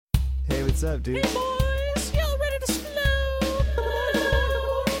What's up, dude? Hey boys, y'all ready to explode?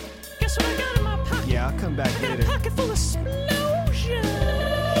 Guess what I got in my pocket? Yeah, I'll come back I got later. a pocket full of explosion.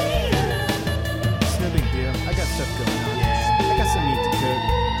 It's no big deal. I got stuff going on. I got some meat to cook.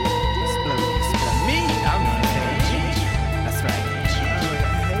 Explode. Me? I'm not hey. That's right.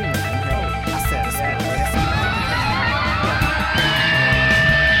 Hey, man. Hey. I said explode.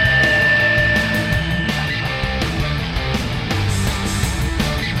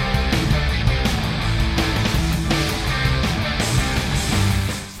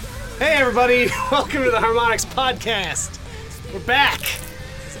 Hey everybody, welcome to the Harmonics Podcast. We're back.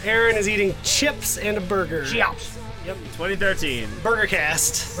 Aaron is eating chips and a burger. Chips. Yep. 2013.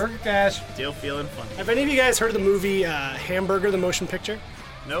 Burgercast. Burger Cash. Still feeling funny. Have any of you guys heard of the movie Hamburger, the motion picture?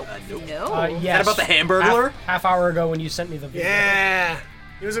 Nope. No. Yes. That about the Hamburglar? Half hour ago when you sent me the video. Yeah.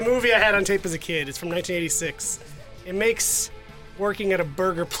 It was a movie I had on tape as a kid. It's from 1986. It makes working at a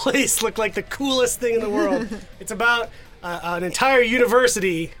burger place look like the coolest thing in the world. It's about an entire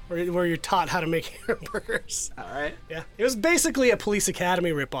university where you're taught how to make hamburgers. All right. Yeah. It was basically a Police Academy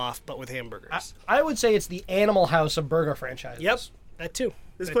ripoff, but with hamburgers. I would say it's the Animal House of burger franchises. Yep. That too.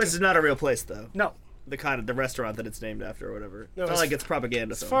 This That place too. is not a real place, though. No. The restaurant that it's named after or whatever. No, it's not as- like it's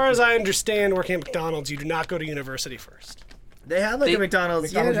propaganda. As far as I understand, working at McDonald's, you do not go to university first. They have like They- a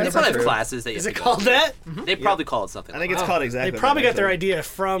McDonald's. McDonald's They that's probably have true. classes that you Is have it to go called to. that? They probably call it something. I think it's like called exactly. They probably that, got their actually. idea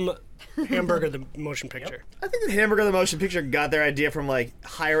from Hamburger, the motion picture. I think the Hamburger the Motion Picture got their idea from like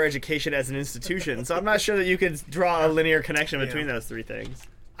higher education as an institution. So I'm not sure that you could draw a linear connection between those three things.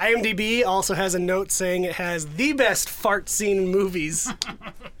 IMDb also has a note saying it has the best fart scene in movies.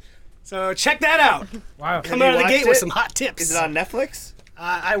 So check that out. Wow. Come you out of the watched gate with it? some hot tips. Is it on Netflix?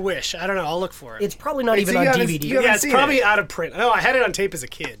 I wish. I don't know. I'll look for it. It's probably not Wait, even so on you haven't- DVD. you haven't yeah, it's seen probably it? out of print. No, I had it on tape as a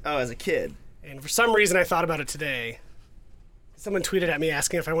kid. Oh, as a kid. And for some reason, I thought about it today. Someone tweeted at me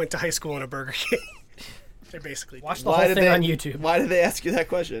asking if I went to high school in a Burger King. They basically did. Watch the whole thing on YouTube. Why did they ask you that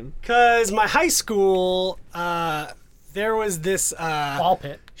question? Because my high school, there was this Ball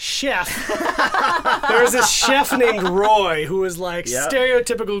pit. chef. There was this chef named Roy who was like Yep.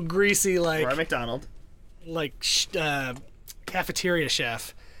 stereotypical greasy, Or at like McDonald. cafeteria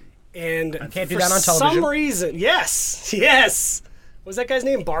chef. And can't do for that on some television. reason, yes. What was that guy's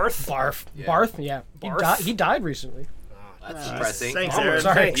name? Barth? Barf. Barth, yeah. Barf. He died recently. That's depressing. Thanks, Oh, Aaron.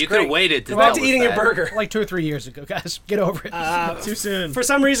 sorry. Thanks, You could have great. waited to Go back deal to with eating that. your burger. Like 2 or 3 years ago, guys. Get over it. Too soon. For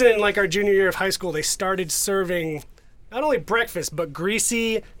some reason, in like our junior year of high school, they started serving not only breakfast but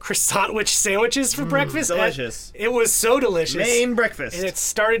greasy croissant sandwiches for breakfast. delicious. It was so delicious. Main breakfast. And it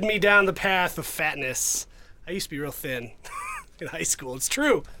started me down the path of fatness. I used to be real thin in high school. It's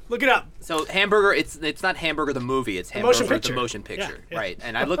true. Look it up. So Hamburger, it's not Hamburger the movie, it's Hamburger motion picture. the motion picture. Yeah. Right.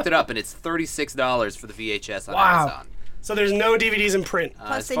 And I looked it up and it's $36 for the VHS on Wow. Amazon. So there's no DVDs in print. Uh,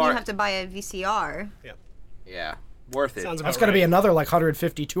 Plus, as then far- you have to buy a VCR, Yeah. Worth it. Sounds about That's going to be another like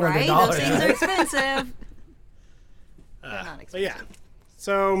 $150, $200. right? Those things are expensive. They're not But expensive. yeah.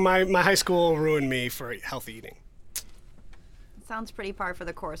 So my high school ruined me for healthy eating. Sounds pretty par for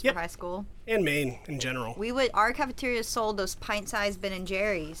the course Yep. for high school. And Maine in general. Our cafeteria sold those pint-sized Ben and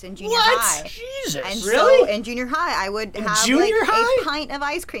Jerry's in junior What? high. Jesus. And Really? so in junior high, I would have junior like high? a pint of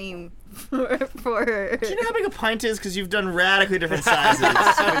ice cream for Do you know how big a pint is? Because you've done radically different sizes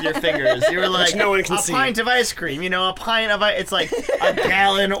with your fingers. You were like, no one can a see. pint of ice cream. You know, a pint of ice. It's like a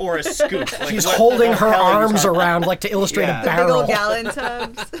gallon or a scoop. Like, She's what holding the her hell are you arms talking- around like to illustrate Yeah. a big barrel. old gallon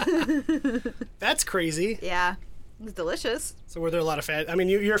tubs. That's crazy. Yeah, it was delicious. So were there a lot of fat? I mean,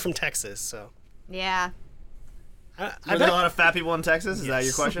 you're from Texas, so. Yeah. I Were there a bet, lot of fat people in Texas? Is that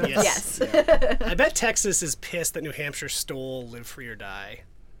your question? Yes. Yes. I bet Texas is pissed that New Hampshire stole Live Free or Die.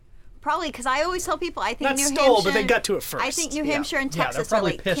 Probably because I always tell people I think Not New stole, Hampshire. but they got to it first. I think New Yeah. Hampshire and Yeah, they're Texas are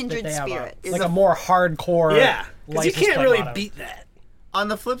probably like pissed kindred that they have spirits. like a more hardcore. Yeah, because you license can't plate really motto. beat that On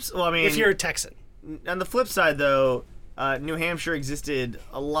the flip, well, I mean, if you're a Texan. on the flip side, though, New Hampshire existed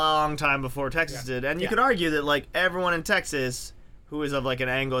a long time before Texas did, and you Yeah. could argue that like everyone in Texas who is of like an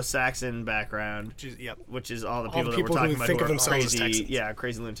Anglo-Saxon background, Yep. which is all the All people, the that people we're talking who about think who of are themselves as crazy, Texans.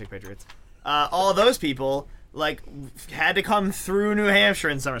 crazy lunatic patriots. All those people like had to come through New Hampshire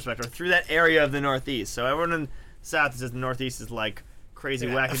in some respect, or through that area of the Northeast. So everyone in the South says the Northeast is like crazy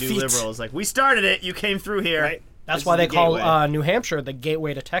Yeah, wackadoo effete. liberals. Like we started it, you came through here. Right. That's This why is they the call gateway. New Hampshire the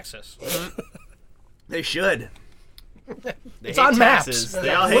gateway to Texas. They should. They It's hate on maps. taxes.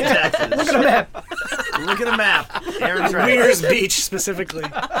 They all hate taxes. Look at a map. Look at a map. Aaron's right. Weir's Beach specifically.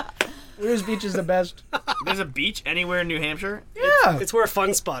 Weir's Beach is the best. There's a beach anywhere in New Hampshire? Yeah. It's where a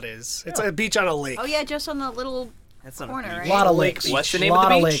fun spot is. It's a beach on a lake. Oh yeah, just on the little That's not corner, a beach. right? A lot of lakes. What's the name of lot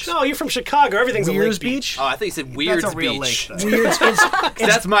the of beach? lakes. No, you're from Chicago. Everything's a Weir's lake beach. Beach. Oh, I think you said Weird's That's a real Beach. lake, though. Weir's,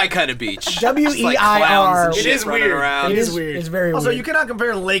 That's my kind of beach. Just like W-E-I-R. clowns and It shit is running weird. around. It is weird. It's very Also, weird. you cannot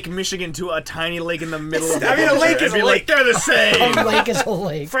compare Lake Michigan to a tiny lake in the middle of the I mean, a lake ocean is and a be lake. like, they're the same. A lake is a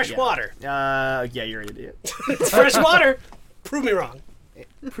lake. Fresh water. Yeah, you're an idiot. It's fresh water. Prove me wrong.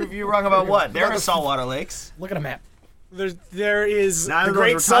 Prove you wrong about what? There are saltwater lakes. Look at a map. There is None the of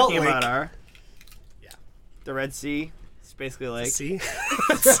Great those we're Salt talking Lake. about are. Yeah. The Red Sea. It's basically a lake. See?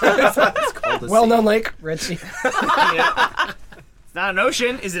 Well-known lake, Red Sea. Yeah. It's not an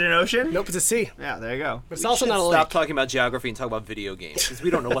ocean. Is it an ocean? Nope, it's a sea. Yeah, there you go. But it's also not a Stop lake. talking about geography and talk about video games because we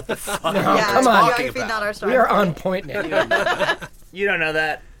don't know what the fuck. Yeah, come on. geography's not our strong We are point. on point now. You don't know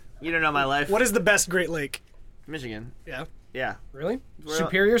that. You don't know my life. What is the best Great Lake? Michigan. Yeah. Yeah. Really? We're-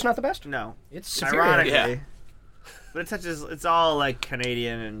 Superior's not the best? No. It's Superior. Ironically. Yeah. But it's all like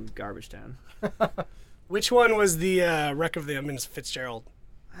Canadian and garbage town. Which one was the wreck of the Edmund Fitzgerald?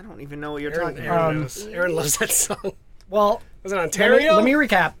 I don't even know what you're Aaron, talking about. Aaron knows. Aaron loves that song. Well, Was it let Ontario? me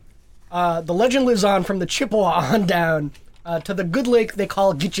recap. The legend lives on from the Chippewa on down to the good lake they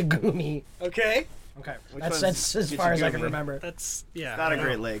call Gitchagumi. Okay. Okay, one's that's as far as I can Gitchagumi? remember. That's, yeah. Not I a don't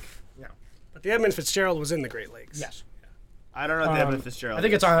great know. lake. But the Edmund Fitzgerald was in the Great Lakes. Yes. I don't know what the Edmund Fitzgerald I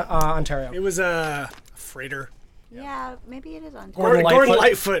think is. it's Ontario. It was a freighter. Yeah, maybe it is on. Gordon Gordon Lightfoot.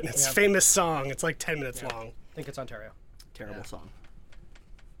 Lightfoot and its Yeah. famous song. It's like 10 minutes long. I think it's Ontario. Terrible song.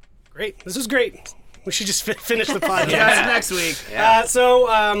 Great. This was great. We should just finish the podcast. Yeah, next week.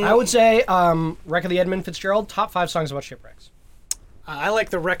 I would say Wreck of the Edmund Fitzgerald, top 5 songs about shipwrecks. I like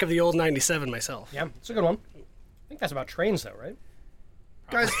the wreck of the old 97 myself. Yeah, it's a good one. I think that's about trains, though, right?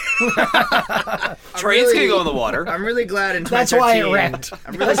 Guys, Trains can go in the water. I'm really glad in 2013. That's why it wrecked.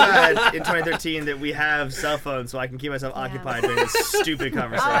 I'm really glad in 2013 that we have cell phones so I can keep myself occupied during this stupid Oh,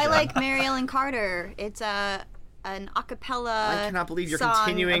 conversation. I like Mary Ellen Carter. It's an a cappella I cannot believe you're song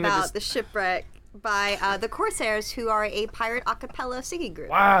continuing to about just- the shipwreck by the Corsairs, who are a pirate a cappella singing group.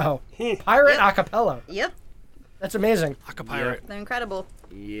 Wow. Pirate Yep. acapella. Yep, That's amazing. Pirate. they're incredible.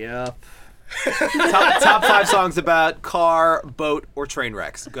 Yep. top 5 songs about car, boat, or train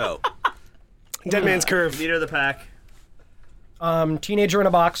wrecks. Go. Dead Man's Curve. Leader of the pack. Teenager in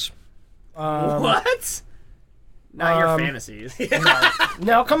a Box. What? Not your fantasies.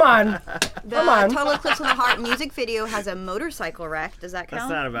 No, come on. The Come on. Total Eclipse of the Heart music video has a motorcycle wreck. Does that That's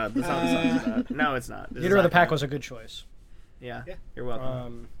count? not about. That's not what the song's about. No, it's not. This Leader is of the not Pack gonna- was a good choice. Yeah. You're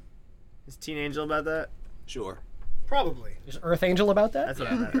welcome. Is Teen Angel about that? Sure. Probably. Is Earth Angel about that? That's what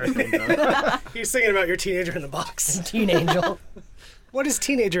I meant. Earth Angel. He's singing about your teenager in the box. Teen Angel. What is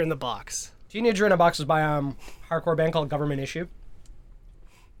Teenager in the Box? Teenager in a Box is by hardcore band called Government Issue.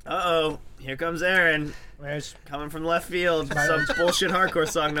 Uh-oh. Here comes Aaron. There's- Coming from left field. Some bullshit hardcore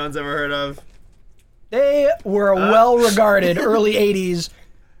song no one's ever heard of. They were a well-regarded early 80s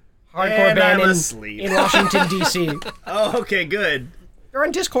hardcore And band I'm in, asleep. in Washington, D.C. Oh, okay, good. They're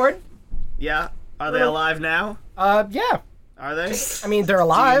on Discord. Yeah. Are they alive now? Yeah. Are they? I mean, they're Do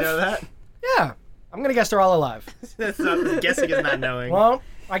alive. you know that? Yeah. I'm going to guess they're all alive. That's not, guessing is not knowing. Well,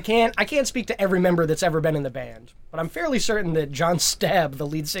 I can't speak to every member that's ever been in the band, but I'm fairly certain that John Stabb, the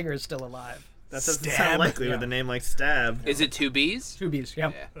lead singer, is still alive. That doesn't Stab. sound likely with a name like Stab. Is it 2 B's? 2 B's,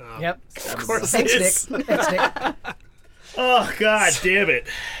 yep. Yep. Of course Thanks, it is. Nick. Thanks, Nick. Oh, God damn it.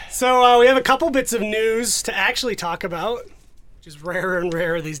 So we have a couple bits of news to actually talk about, which is rarer and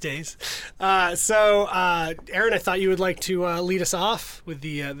rarer these days. Aaron, I thought you would like to lead us off with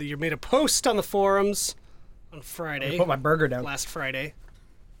you made a post on the forums on Friday, Put my burger down. last Friday.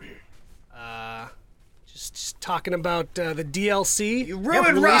 Just talking about the DLC. You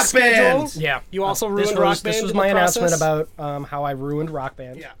ruined Rock Band! Yeah. You also This ruined Rock was, Band. This was in my the announcement process? about how I ruined Rock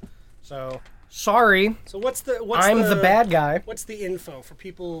Band. Yeah. So, sorry. So what's the I'm the bad guy. What's the info for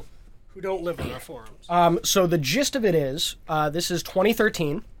people who don't live on our forums? So the gist of it is, this is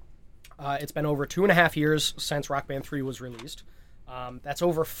 2013. It's been over 2.5 years since Rock Band 3 was released. That's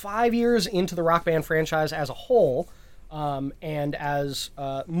over 5 years into the Rock Band franchise as a whole. And as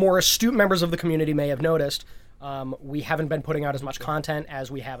more astute members of the community may have noticed, we haven't been putting out as much content as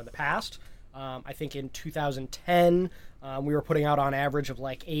we have in the past. I think in 2010, we were putting out on average of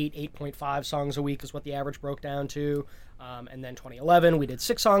like 8.5 songs a week is what the average broke down to. And then 2011, we did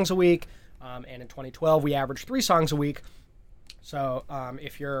 6 songs a week. And in 2012, we averaged 3 songs a week. So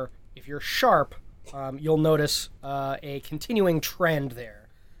if you're sharp, you'll notice a continuing trend there.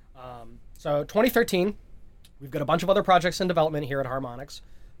 So 2013, we've got a bunch of other projects in development here at Harmonix.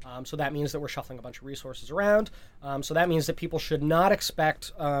 So that means that we're shuffling a bunch of resources around. So that means that people should not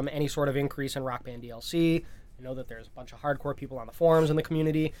expect any sort of increase in Rock Band DLC. I know that there's a bunch of hardcore people on the forums in the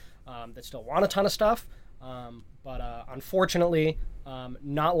community that still want a ton of stuff. But unfortunately,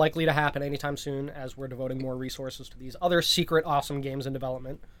 not likely to happen anytime soon, as we're devoting more resources to these other secret awesome games in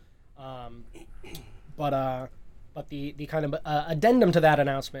development. But the kind of addendum to that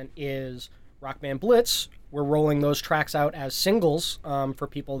announcement is Rock Band Blitz. We're rolling those tracks out as singles for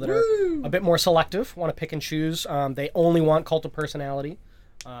people that are a bit more selective, want to pick and choose. They only want Cult of Personality,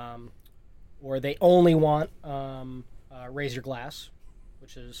 or they only want Raise Your Glass,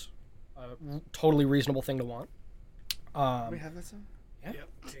 which is a totally reasonable thing to want. we have that song? Yep.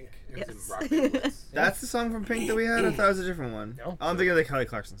 Pink. Yes. That's the song from Pink that we had? I thought it was a different one. No. I'm thinking of the Kelly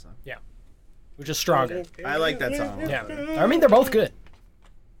Clarkson song. Which is stronger. I like that song. Yeah, I mean they're both good.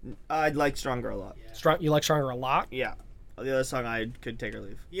 I like Stronger a lot. You like Stronger a lot. Yeah. The other song I could take or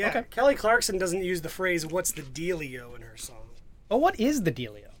leave. Yeah. Okay. Kelly Clarkson doesn't use the phrase "What's the dealio" in her song. But what is the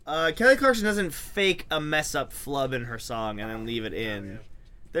dealio? Kelly Clarkson doesn't fake a mess up flub in her song and then leave it in.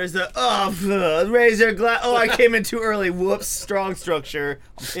 There's the raise your glass. Oh, I came in too early. Whoops, strong structure.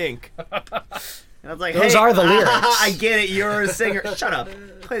 I'm Pink. And I was like, Those hey, are the lyrics. I get it. You're a singer. Shut up.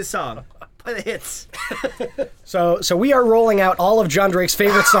 Play the song. Play the hits. So we are rolling out all of John Drake's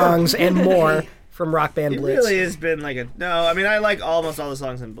favorite songs and more from Rock Band It Blitz. really has been like a no. I mean, I like almost all the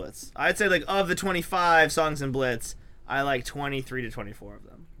songs in Blitz. I'd say like of the 25 songs in Blitz, I like 23 to 24 of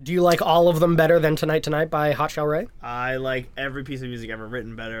them. Do you like all of them better than Tonight Tonight by Hot Shell Ray? I like every piece of music ever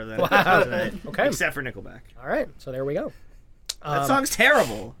written better than Wow. Tonight, Okay. except for Nickelback. All right, so there we go. That song's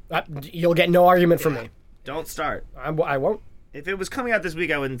terrible. You'll get no argument from me. Don't start. I won't. If it was coming out this week,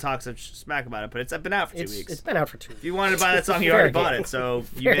 I wouldn't talk such smack about it. But it's been out for 2 weeks. It's been out for 2 weeks. If you wanted to buy that song, you Fair already game. bought it. So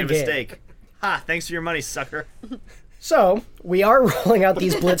you Fair made a game. mistake. Ha! Thanks for your money, sucker. So we are rolling out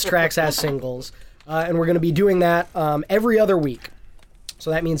these Blitz tracks as singles, and we're going to be doing that every other week. So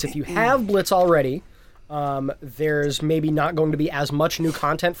that means if you have Blitz already, there's maybe not going to be as much new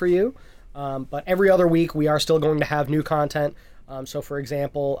content for you. But every other week, we are still going to have new content. So, for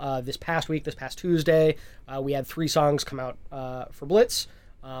example, this past Tuesday, we had 3 songs come out for Blitz.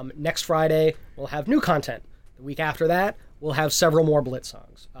 Next Friday, we'll have new content. The week after that, we'll have several more Blitz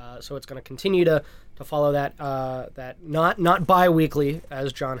songs. So it's going to continue to follow that not bi-weekly,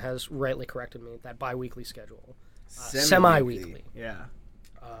 as John has rightly corrected me, that bi-weekly schedule. Semi-weekly. Yeah.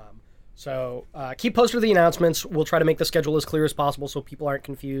 So keep posted with the announcements. We'll try to make the schedule as clear as possible so people aren't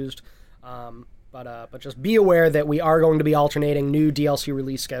confused. But just be aware that we are going to be alternating new DLC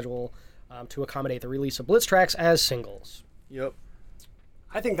release schedule to accommodate the release of Blitz tracks as singles. Yep.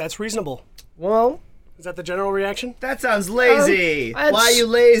 I think that's reasonable. Well, Is that the general reaction? That sounds lazy. that's- Why are you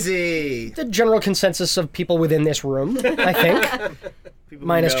lazy? the general consensus of people within this room, I think. People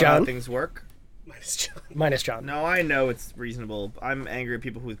Minus who know how John. things work. Minus John. Minus John. No, I know it's reasonable. I'm angry at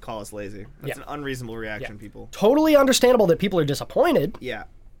people who call us lazy. That's Yeah. an unreasonable reaction, people. Totally understandable that people are disappointed. Yeah.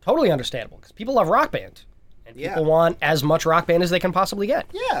 Totally understandable because people love Rock Band, and Yeah. people want as much Rock Band as they can possibly get.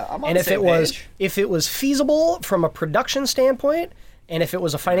 Yeah, I'm on And the if same it page. was feasible from a production standpoint, and if it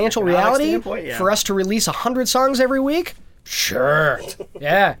was a financial economic reality standpoint, yeah. for us to release 100 songs every week, sure,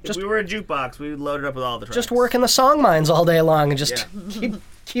 yeah, If we were a jukebox, we would load it up with all the tracks. just work in the song mines all day long and just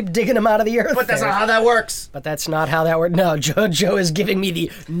keep digging them out of the earth. But that's there. not how that works. But that's not how that works. No, Joe is giving me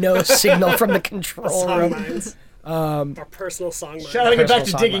the no signal from the control Song room. mines. Our personal song mines. Shut up and get back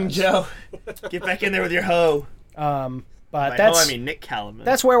to Personal digging, song Joe. Get back in there with your hoe. But By that's hoe, I mean Nick Callum.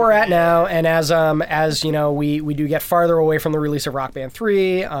 that's where we're at now. And as you know, we do get farther away from the release of Rock Band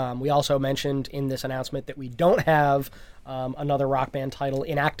 3. We also mentioned in this announcement that we don't have another Rock Band title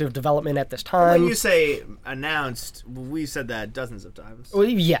in active development at this time. When you say announced, we've said that dozens of times. Well,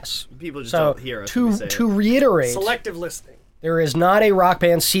 yes. People just So don't hear us when we say to it. reiterate, Selective listening. there is not a Rock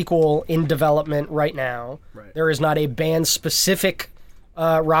Band sequel in development right now. Right. There is not a band-specific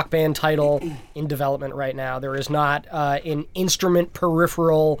Rock Band title in development right now. There is not an instrument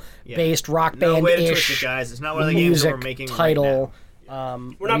peripheral-based Rock No way to twist Band-ish it, guys. It's not one of the games that music we're making title.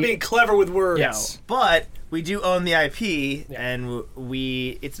 right We're not being clever with words. Yes. now. But we do own the IP, and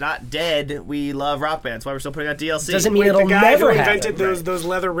it's not dead. We love Rock Band. That's why we're still putting out DLC. Doesn't mean Wait, it'll the guy never who happen. invented those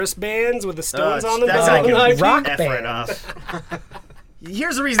leather wristbands with the stones Oh, on them. that's not how you an can IP? Rock F Band. right off.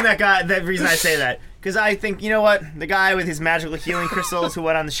 Here's the reason the reason I say that. Because I think, you know what? The guy with his magical healing crystals who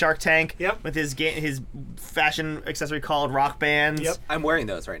went on the Shark Tank Yep. with his fashion accessory called Rock Bands. Yep. I'm wearing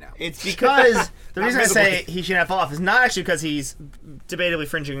those right now. It's because the reason I say visibly. he should F off is not actually because he's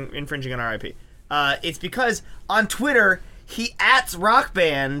debatably infringing on our IP. It's because on Twitter he @s Rock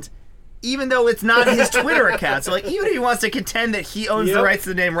Band, even though it's not his Twitter account. So like, even if he wants to contend that he owns the Yep. rights to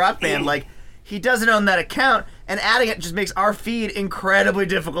the name Rock Band, like he doesn't own that account, and adding it just makes our feed incredibly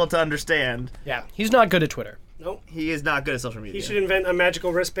difficult to understand. Yeah, he's not good at Twitter. Nope. He is not good at social media. He should invent a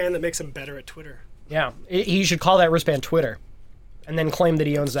magical wristband that makes him better at Twitter. Yeah, he should call that wristband Twitter, and then claim that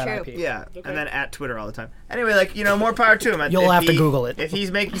he owns that true. IP. Yeah, and then at Twitter all the time. Anyway, like, more power to him. You'll If have to Google it. If he's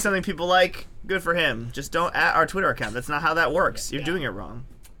making something people like, good for him. Just don't at our Twitter account. That's not how that works. You're doing it wrong.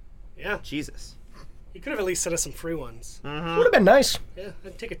 Yeah. Jesus. You could have at least sent us some free ones. Would have been nice. Yeah,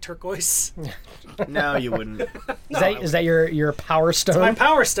 I'd take a turquoise. No, you wouldn't. Is that your power stone? My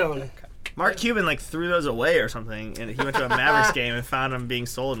Power Stone. Mark Cuban threw those away or something, and he went to a Mavericks game and found them being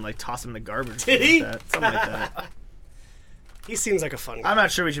sold and tossed them in the garbage. Did he? Something like that. He seems like a fun guy. I'm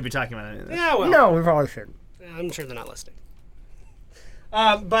not sure we should be talking about any of this. Yeah, well, No, we probably should. I'm sure they're not listening.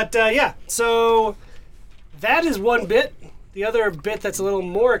 Yeah, so that is one bit. The other bit that's a little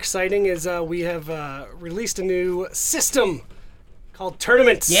more exciting is we have released a new system called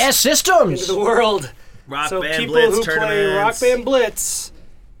Tournaments Yeah, into systems. the world. Rock So Band people Blitz who play Rock tournaments. Band Blitz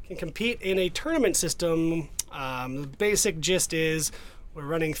can compete in a tournament system. The basic gist is we're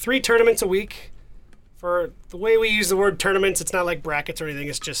running 3 tournaments a week. For the way we use the word tournaments, it's not like brackets or anything.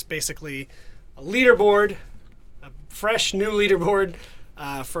 It's just basically a leaderboard, a fresh new leaderboard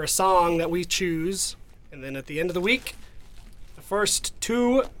for a song that we choose. And then at the end of the week, the first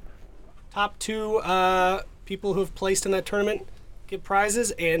top two people who have placed in that tournament get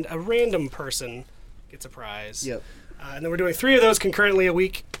prizes, and a random person gets a prize. Yep. And then we're doing 3 of those concurrently a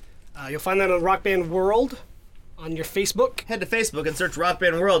week. You'll find that on Rock Band World on your Facebook. Head to Facebook and search Rock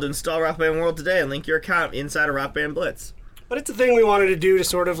Band World. Install Rock Band World today and link your account inside of Rock Band Blitz. But it's a thing we wanted to do to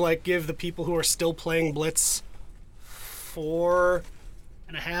sort of like give the people who are still playing Blitz 4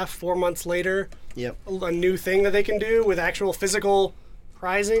 months later Yep. a new thing that they can do with actual physical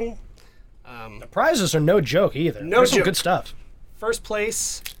prizing. The prizes are no joke either. No There's some joke. good stuff. First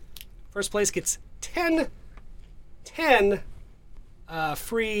place gets 10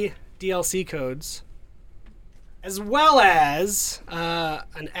 free DLC codes, as well as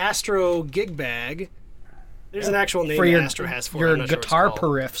an Astro gig bag. There's an actual name For your, Astro has for it. your I'm not sure what it's guitar called.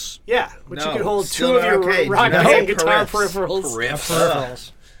 periffs. Yeah, which you No, can hold 2 still of your not okay. Rock Do not Band say guitar periffs. peripherals,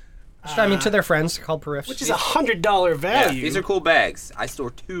 Peripherals. I mean, to their friends, they're called periffs. which is $100 Yeah, value. these are cool bags. I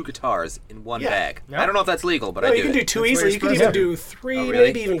store 2 guitars in one Yeah. bag. Yeah. I don't know if that's legal, but No, I do. you can do it. 2 That's easily. where You could you're even supposed do 3, Oh, really?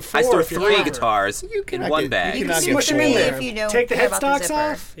 maybe even 4. I store if you're 3 clever. guitars in cannot one get- bag. you You cannot can get smush them in 4. there. If you don't Take the care about the headstocks zipper.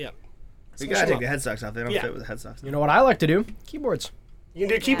 off. Yeah. We gotta take the headstocks off. They don't Yeah. fit with the headstocks. You know what I like to do? Keyboards. You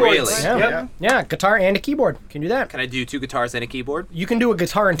can do keyboards. Really? Yeah. Yep. Yeah, guitar and a keyboard. Can do that. Can I do 2 guitars and a keyboard? You can do a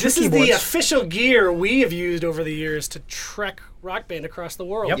guitar and 2 This is keyboards. the official gear we have used over the years to trek Rock Band across the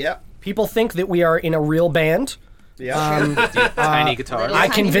world. Yep. Yep. People think that we are in a real band. Yeah. Tiny guitars. little I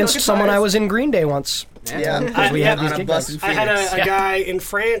tiny convinced guitars. someone I was in Green Day once. Yeah. Because we had On these a gig bus bags. in I had a Phoenix. guy in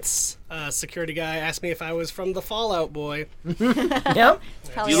France, a security guy, asked me if I was from the Fallout Boy. Yep.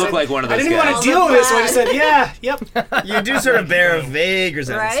 Probably You look not- like one of I those didn't guys. want to deal with it, so I just said, yeah, yep. You do sort of bear a vague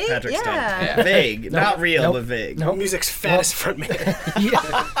resemblance Right? to Patrick Stump. Yeah. Vague. Not real, Nope. but vague. Nope. Music's fattest frontman.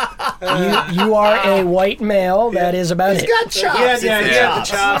 You are a white male. That is about He's it. got chops. Yeah, It's yeah, the he had the chops.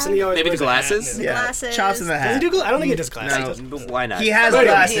 chops, and he always Maybe the wears a hat. glasses? Yeah. Glasses. Chops in the Does he hat. do I don't think he does glasses. No, but why not? He has They do.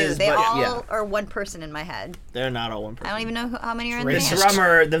 glasses, They but all yeah. are one person in my head. They're not all one I person. don't even know how many are in the The band.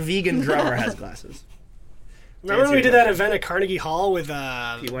 drummer, the vegan drummer has glasses. Remember when we did that event at Carnegie Hall with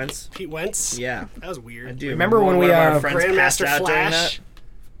He went. Pete Wentz? Yeah. That was weird. I do. Remember when one we, of our friends passed Grandmaster out during Flash. that?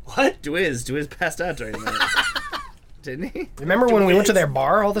 What? Duiz passed out during that. Didn't he? Remember when we went to their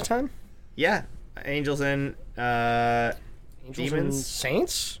bar all the time? Yeah. Angels and Angels and Demons?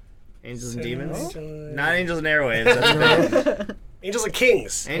 Saints? Angels and Demons. Angels- Not Angels and Airwaves. That's bad. Angels and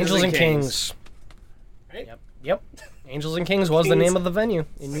Kings. Angels and Kings. Right? Yep. Angels and Kings was the Kings. name of the venue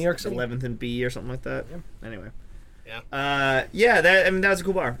in New York City. 11th and B or something like that. Anyway. Yeah. Yeah, that was a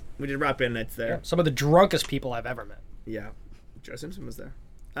cool bar. We did rock band nights there. Some of the drunkest people I've ever met. Yeah. Joe Simpson was there.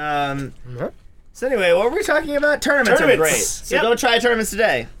 Huh? So anyway, what were we talking about? Tournaments are great. Tournaments. So Yep. go try tournaments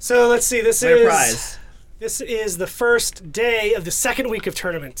today. So let's see. This Win a is prize. this is the first day of the second week of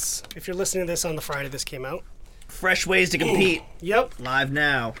tournaments. If you're listening to this on the Friday this came out. Fresh ways to compete. Yep. Live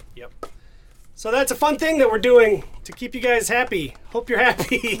now. Yep. So that's a fun thing that we're doing to keep you guys happy. Hope you're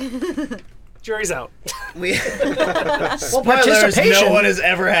happy. Jury's out. We Well, spoilers, participation. no one is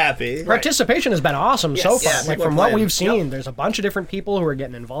ever happy. Participation has been awesome so Yes. far. Yes. Like People are from what playing. we've seen, there's a bunch of different people who are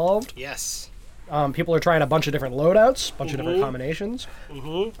getting involved. Yes. People are trying a bunch of different loadouts, a bunch of different combinations.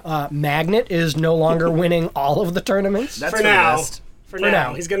 Magnet is no longer winning all of the tournaments. That's For now. best. For now.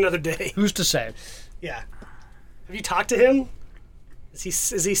 now. He's got another day. Who's to say? Yeah. Have you talked to him? Is he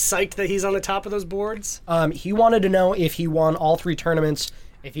psyched that he's on the top of those boards? He wanted to know if he won all 3 tournaments,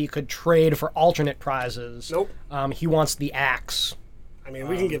 if he could trade for alternate prizes. Nope. He wants the axe, I mean,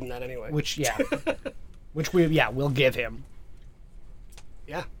 we can give him that anyway. which we'll give him.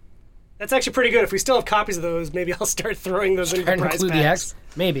 Yeah. That's actually pretty good. If we still have copies of those, maybe I'll start throwing those into the Trying to prize include the packs.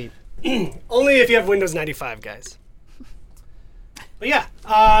 X? Maybe. Only if you have Windows 95, guys. But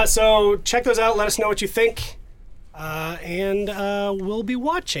yeah, so check those out. Let us know what you think. And we'll be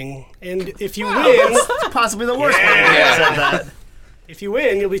watching. And if you win, Possibly the worst one. Yeah. Said that. if you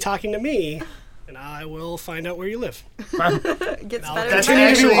win, you'll be talking to me, and I will find out where you live. It gets better. That's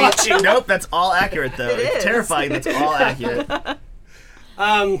Continue to be actually watching. Nope. That's all accurate though. It It's is. terrifying. That's all accurate.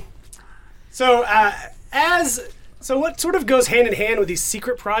 So what sort of goes hand in hand with these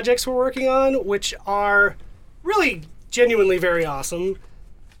secret projects we're working on, which are really genuinely very awesome.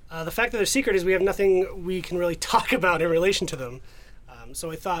 The fact that they're secret is we have nothing we can really talk about in relation to them. So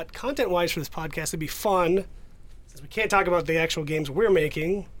I thought content-wise for this podcast it'd be fun, since we can't talk about the actual games we're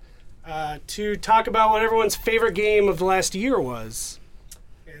making, to talk about what everyone's favorite game of the last year was.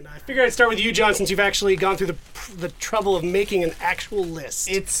 And I figured I'd start with you, John, since you've actually gone through the trouble of making an actual list.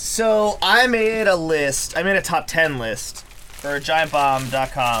 I made a list. I made a top 10 list for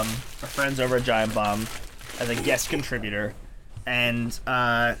GiantBomb.com, our friends over at Giant Bomb, as a guest contributor. And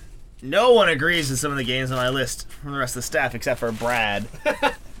no one agrees with some of the games on my list from the rest of the staff except for Brad.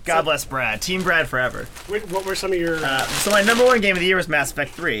 God bless Brad. Team Brad forever. What were some of your... So my number one game of the year was Mass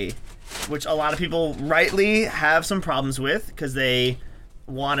Effect 3, which a lot of people rightly have some problems with because they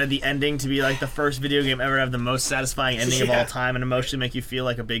wanted the ending to be like the first video game ever to have the most satisfying ending of all time and emotionally make you feel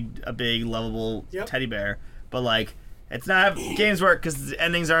like a big lovable teddy bear. But like, it's not how games work because the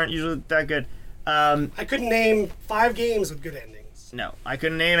endings aren't usually that good. I couldn't name 5 games with good endings. No, I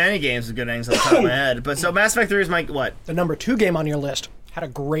couldn't name any games with good endings off the top of my head. But so Mass Effect 3 is my what? The number 2 game on your list had a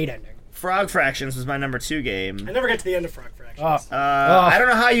great ending. Frog Fractions was my number 2 game. I never got to the end of Frog Fractions. I don't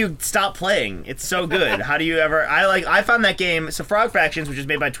know how you stop playing. It's so good. How do you ever? I found that game. So Frog Fractions, which is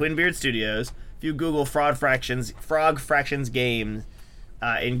made by Twin Beard Studios. If you Google Frog Fractions games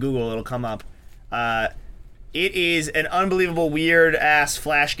in Google, it'll come up. It is an unbelievable weird ass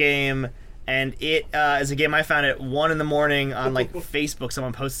flash game, and it is a game I found at 1 a.m. on like Facebook.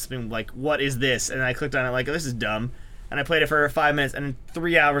 Someone posted something like, "What is this?" And I clicked on it like, "Oh, this is dumb." And I played it for 5 minutes, and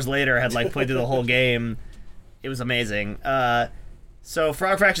 3 hours later, I had like played through the whole game. It was amazing. So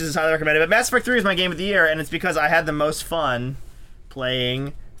Frog Fractions is highly recommended. But Mass Effect 3 is my game of the year, and it's because I had the most fun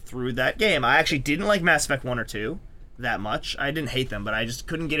playing through that game. I actually didn't like Mass Effect 1 or 2 that much. I didn't hate them, but I just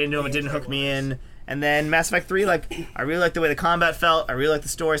couldn't get into them. It didn't hook me in. And then Mass Effect 3, I really liked the way the combat felt. I really liked the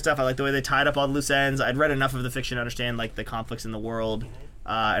story stuff. I liked the way they tied up all the loose ends. I'd read enough of the fiction to understand the conflicts in the world,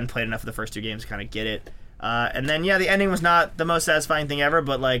 and played enough of the first 2 games to kind of get it. And then, the ending was not the most satisfying thing ever,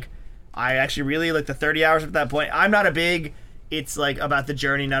 but, I actually really the 30 hours at that point. I'm not a big, it's, about the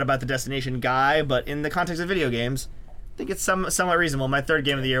journey, not about the destination guy, but in the context of video games, I think it's somewhat reasonable. My 3rd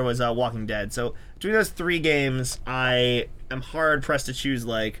game of the year was Walking Dead. So, between those 3 games, I am hard-pressed to choose,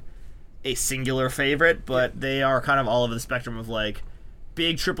 a singular favorite, but they are kind of all over the spectrum of,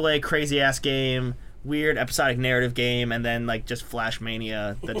 big AAA crazy-ass game, weird episodic narrative game, and then, just Flash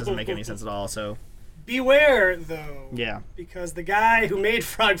Mania that doesn't make any sense at all, so... Beware, though. Yeah. Because the guy who made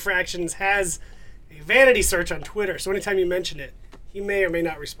Frog Fractions has a vanity search on Twitter, so anytime you mention it, he may or may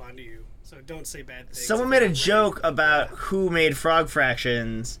not respond to you. So don't say bad things. Someone made a joke about who made Frog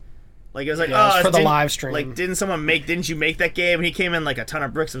Fractions. It was it was for the live stream. Didn't you make that game? And he came in a ton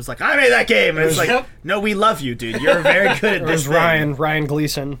of bricks and was like, I made that game. And it's like, no, we love you, dude. You're very good at It this was Ryan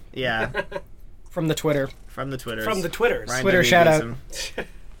Gleason Yeah. from the Twitter. From the Twitters. From the Twitters. Ryan Twitter W. shout Gleason.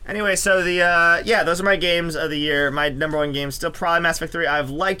 Anyway, so those are my games of the year. My number 1 game still probably Mass Effect 3.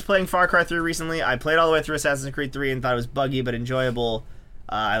 I've liked playing Far Cry 3 recently. I played all the way through Assassin's Creed 3 and thought it was buggy but enjoyable.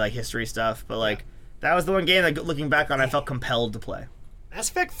 I like history stuff, but that was the one game that, looking back on, I felt compelled to play. Mass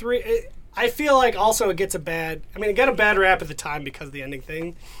Effect 3, I feel also it gets it got a bad rap at the time because of the ending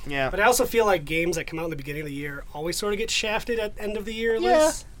thing. Yeah. But I also feel like games that come out in the beginning of the year always sort of get shafted at end of the year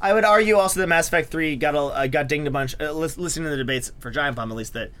lists. I would argue also that Mass Effect 3 got dinged a bunch, listening to the debates for Giant Bomb at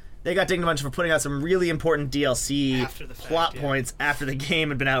least, that they got dinged a bunch for putting out some really important DLC After the fact, plot points after the game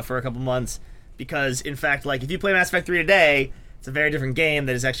had been out for a couple months. Because, in fact, if you play Mass Effect 3 today, it's a very different game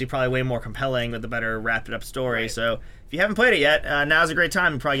that is actually probably way more compelling with a better wrapped-up story. Right. So, if you haven't played it yet, now's a great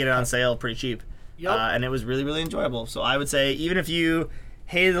time. You probably get it on sale pretty cheap. Yep. And it was really, really enjoyable. So, I would say, even if you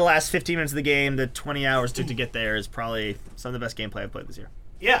hated the last 15 minutes of the game, the 20 hours took to get there is probably some of the best gameplay I've played this year.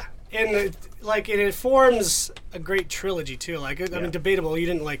 Yeah. And it forms a great trilogy too. I mean, debatable. You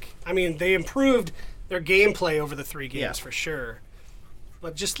didn't they improved their gameplay over the 3 games for sure.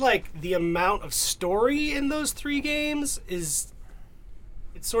 But just the amount of story in those 3 games it's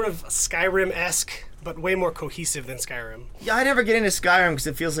sort of Skyrim-esque. but way more cohesive than Skyrim. Yeah, I never get into Skyrim because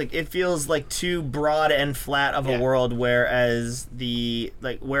it feels like too broad and flat of a world, whereas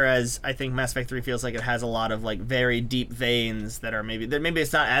I think Mass Effect 3 feels like it has a lot of like very deep veins that are maybe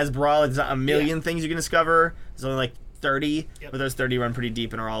it's not as broad. There's not a million things you can discover. There's only like 30, but those 30 run pretty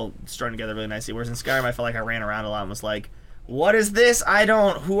deep and are all strung together really nicely. Whereas in Skyrim, I felt like I ran around a lot and was like, "What is this?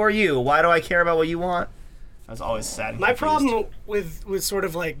 Who are you? Why do I care about what you want?" I was always sad. My problem with sort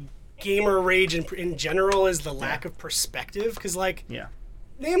of like gamer rage in general is the lack of perspective. Because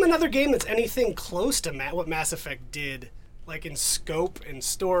name another game that's anything close to what Mass Effect did, like in scope and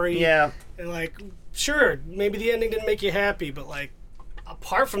story. Yeah. And like, sure, maybe the ending didn't make you happy, but like,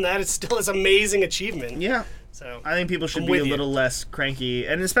 apart from that, it's still this amazing achievement. Yeah. So I think people should be a little less cranky,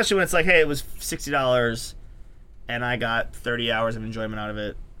 and especially when it's like, hey, it was $60, and I got 30 hours of enjoyment out of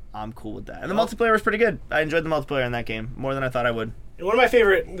it. I'm cool with that. And the multiplayer was pretty good. I enjoyed the multiplayer in that game more than I thought I would. And one of my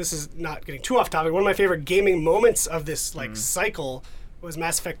favorite, this is not getting too off topic, one of my favorite gaming moments of this like cycle was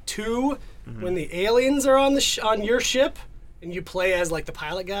Mass Effect 2, when the aliens are on on your ship, and you play as like the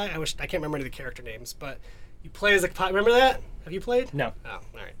pilot guy. I can't remember any of the character names, but you play as the pilot. Remember that? Have you played? No. Oh, all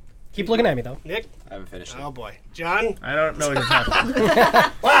right. Keep looking at me, though. Nick? I haven't finished it. Oh, boy. John? I don't know what you're talking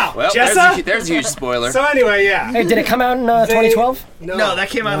about. Wow. Well, Jessa? there's a huge spoiler. So anyway, yeah. Hey, did it come out in 2012? No, that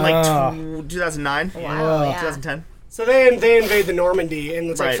came out in like 2009. Wow, yeah. 2010. So they invade the Normandy, and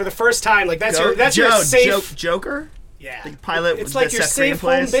it's like Right. for the first time, like that's your safe. Joker? Yeah. The pilot It's with like the your Seth Green safe home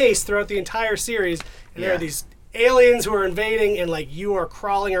plays? base throughout the entire series, and there are these aliens who are invading, and like you are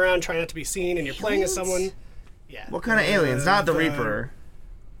crawling around trying not to be seen, and you're playing as someone. Yeah. What kind of aliens? Not the Reaper.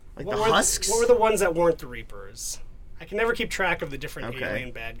 Like the Husks? What were the ones that weren't the Reapers? I can never keep track of the different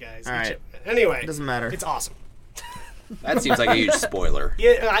alien bad guys. All right. Anyway, Doesn't matter. It's awesome. That seems like a huge spoiler,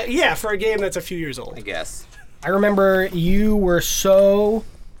 Yeah, for a game that's a few years old. I guess. I remember you were so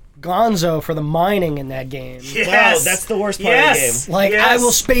gonzo for the mining in that game. Yes. Wow, that's the worst part of the game. Like, Yes. I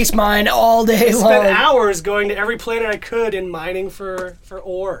will space mine all day I long. spent hours going to every planet I could and mining for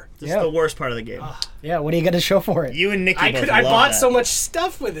ore. This is the worst part of the game. Yeah, what do you got to show for it? You and Nikki I both bought love that. so much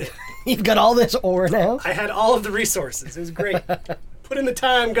stuff with it. You've got all this ore now? I had all of the resources. It was great. Put in the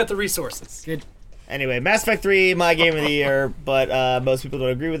time, got the resources. Good. Anyway, Mass Effect 3, my game of the year, but most people don't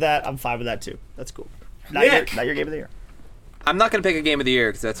agree with that. I'm fine with that too. That's cool. Not your game of the year. I'm not going to pick a game of the year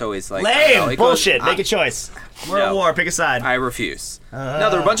because that's always like... Lame! it Bullshit. goes- Make a choice. We're at No. war. Pick a side. I refuse. No,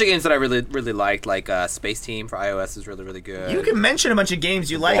 there were a bunch of games that I really, really liked, like Space Team for iOS is really, really good. You can mention a bunch of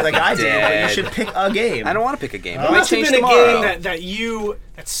games you like I did, but you should pick a game. I don't want to pick a game. It I might must have change been tomorrow. a game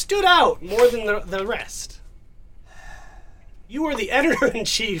that stood out more than the rest. You were the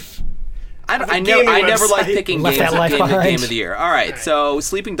editor-in-chief. I gaming never like website. picking Left games that life game behind. of the year. All right, so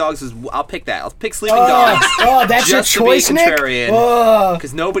Sleeping Dogs is... I'll pick that. I'll pick Sleeping Dogs. Oh, that's your just choice, to be Nick? contrarian, Oh.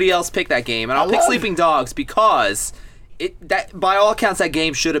 because nobody else picked that game, and I'll pick Sleeping Dogs because that by all accounts that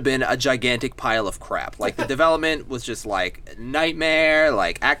game should have been a gigantic pile of crap. Like the development was just like a nightmare.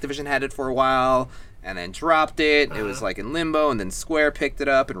 Like Activision had it for a while and then dropped it. It was like in limbo, and then Square picked it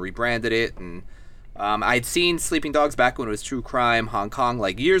up and rebranded it. And I'd seen Sleeping Dogs back when it was True Crime Hong Kong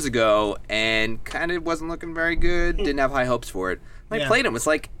like years ago, and kind of wasn't looking very good. Didn't have high hopes for it. When I played it, it was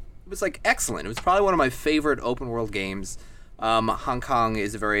like excellent. It was probably one of my favorite open world games. Hong Kong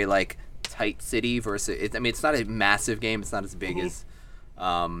is a very like tight city versus it's not a massive game. It's not as big as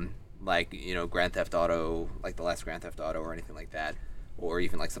like Grand Theft Auto, like the last Grand Theft Auto or anything like that, or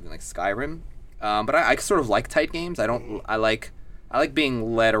even like something like Skyrim. But I sort of like tight games. I like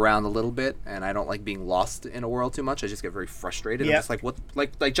being led around a little bit, and I don't like being lost in a world too much. I just get very frustrated. I'm just like, what,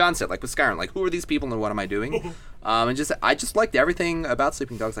 like John said, like with Skyrim, like who are these people and what am I doing? I just liked everything about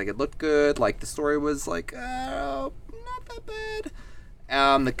Sleeping Dogs. Like it looked good. Like the story was like not that bad.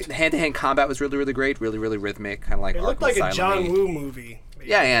 The hand-to-hand combat was really, really great. Really, really rhythmic, kind of like It looked like a John Woo movie.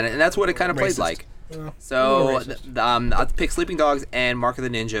 Yeah, and that's what it kind of played like. So I'll pick Sleeping Dogs and Mark of the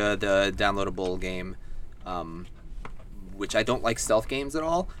Ninja, the downloadable game. Which I don't like stealth games at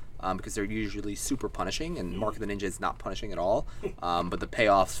all because they're usually super punishing, and Mark of the Ninja is not punishing at all. But the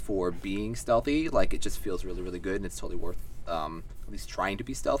payoffs for being stealthy, like it just feels really, really good, and it's totally worth at least trying to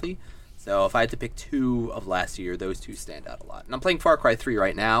be stealthy. So if I had to pick two of last year, those two stand out a lot. And I'm playing Far Cry 3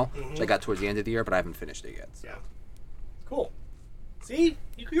 right now, which I got towards the end of the year, but I haven't finished it yet. So. Yeah. Cool. See?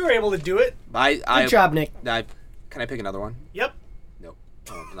 You were able to do it. Good job, Nick. Can I pick another one? Yep. Nope.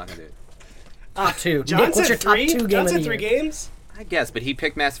 No, I'm not going to do it. Top two. John Nick, what's your said top three. two game John of the said year? 3 games. I guess, but he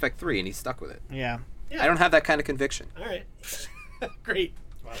picked Mass Effect 3, and he's stuck with it. Yeah. I don't have that kind of conviction. All right. Great.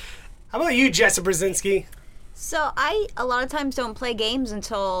 How about you, Jessa Brzezinski? So I a lot of times don't play games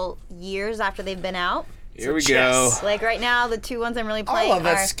until years after they've been out. Here we chess. go. Like right now, the two ones I'm really I playing love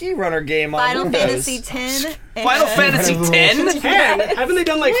that are ski runner game on Final Windows. Fantasy X. Final Fantasy X? Man, haven't they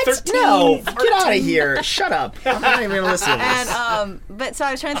done like 13? No, get out of here. Shut up. I'm not even gonna listen to this. And but so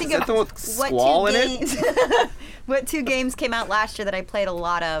I was trying to think Is that of the one with Squall in it? games. What two games came out last year that I played a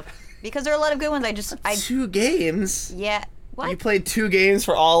lot of? Because there are a lot of good ones. I 2 games? yeah. What? You played 2 games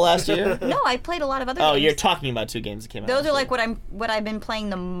for all last year? No, I played a lot of other Oh, games. you're talking about 2 games that came out. Those last are like year. what I've been playing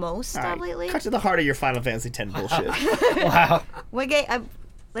the most All of right, lately. cut to the heart of your Final Fantasy X bullshit. Wow. What game?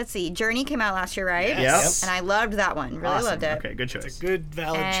 Let's see. Journey came out last year, right? Yes. And I loved that one. Really Awesome. loved it. Okay, good choice. Good,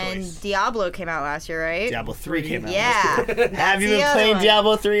 valid And choice. Diablo came out last year, right? Diablo 3 came out. Yeah. Have you the been other playing one.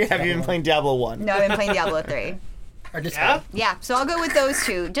 Diablo 3 or have you been playing Diablo 1? No, I've been playing Diablo 3. Or just Yeah? Yeah, so I'll go with those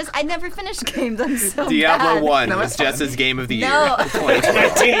two. Just I never finished games. I'm so Diablo bad. 1 was Jess's game of the year. No.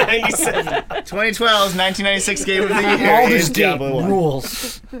 1997. 2012's 1996 game of the year Baldur's is Gate Diablo 1.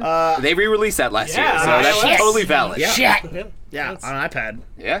 rules. They re-released that last year, Yeah, so that's iOS. totally valid. Yeah. Shit. Yeah, on iPad.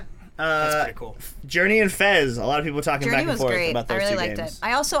 Yeah. That's pretty cool. Journey and Fez. A lot of people talking Journey back and was forth great. about I those really 2 liked games.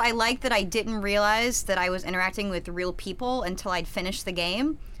 it. I liked that I didn't realize that I was interacting with real people until I'd finished the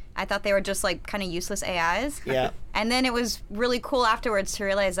game. I thought they were just like kind of useless AIs. Yeah. And then it was really cool afterwards to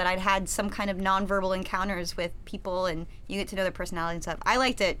realize that I'd had some kind of nonverbal encounters with people and you get to know their personality and stuff. I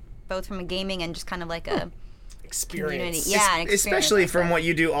liked it both from a gaming and just kind of like a community. Experience. Yeah, an experience Especially from aspect. what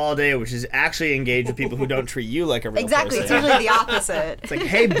you do all day, which is actually engage with people who don't treat you like a real Exactly, person. it's usually the opposite. It's like,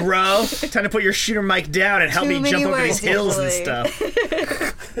 hey, bro, time to put your shooter mic down and help Too me many jump over these words, hills and usually.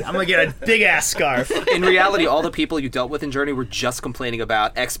 stuff. I'm gonna get a big ass scarf. In reality, all the people you dealt with in Journey were just complaining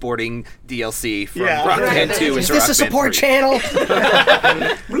about exporting DLC from Yeah. Rock Right. Band 2 Is into this Rock a support Band 3.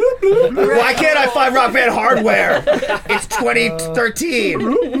 channel? Why can't I find Rock Band hardware? It's 2013.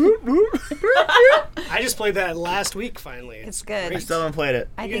 I just played that last week, finally. It's good. I still haven't played it.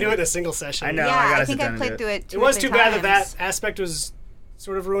 I You think can do it in a single session. I know. Yeah, I gotta I think sit I down and played do through it. It was too bad that that aspect was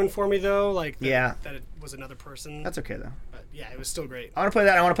sort of ruined for me, though. Like, that it was another person. That's okay though. But yeah, it was still great. I want to play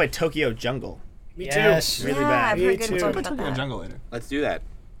that. I want to play Tokyo Jungle. Me Yes. too. Really yeah, bad. I've Me heard good too. stuff Put about that. Jungle later. Let's do that.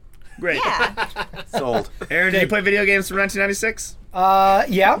 Great. Yeah. Sold. Aaron, did you play video games from 1996?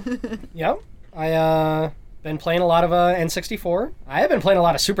 Yeah. Yeah. I been playing a lot of N64. I have been playing a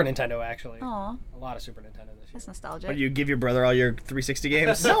lot of Super Nintendo actually. Aw, A lot of Super Nintendo this year. that's nostalgic. Or do you give your brother all your 360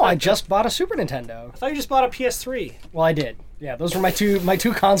 games? No, I just bought a Super Nintendo. I thought you just bought a PS3. Well, I did. Yeah, those were my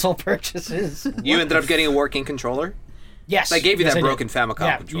two console purchases. You ended up getting a working controller? Yes. I gave you yes, that I did. broken Famicom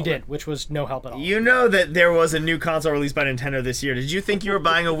Yeah, controller. you did, which was no help at all. You know that there was a new console released by Nintendo this year. Did you think you were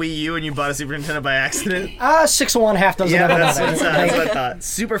buying a Wii U and you bought a Super Nintendo by accident? 6 of one, half dozen Yeah, of that's another. what I thought.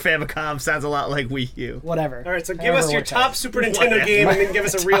 Super Famicom sounds a lot like Wii U. Whatever. All right, so give However us your works out. top Super Nintendo game and then give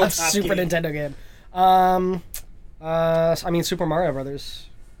us a real top Super game. Nintendo game. I mean, Super Mario Brothers.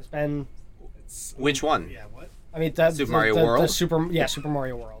 It's been. Which one? Yeah, what? I mean, the, Super the- Mario the World? Super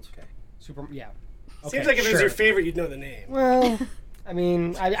Mario World. Okay. Super. Yeah. Okay, Seems like if it was sure. your favorite, you'd know the name. Well, I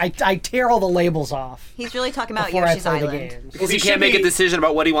mean, I tear all the labels off He's really talking about before I Yoshi's play the Island. games. Because he he can't should make a be- decision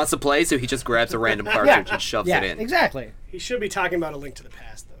about what he wants to play, so he just grabs a random cartridge and shoves Yeah, it in. exactly. He should be talking about A Link to the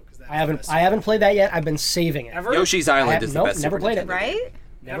Past, though. 'Cause that I was haven't played that yet. I've been saving it. Ever? Yoshi's Island have- is the nope, best never Super played it. Nintendo game. Right?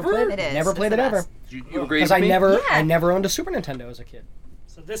 Never Ever? played It is. Never It's played the it ever. best. You agree Because with I me? Yeah. never owned a Super Nintendo as a kid.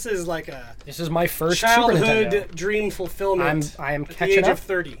 So this is like a This is my first Super childhood Nintendo. dream fulfillment. I am at the catching age up. of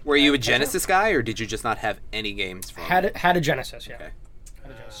 30. Were you a Genesis guy, or did you just not have any games from Had a Genesis, yeah. Okay.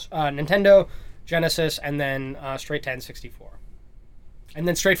 Had a Genesis. Nintendo, Genesis, and then straight to N64. And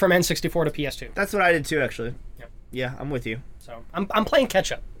then straight from N64 to PS2. That's what I did too, actually. Yep. Yeah, I'm with you. So I'm playing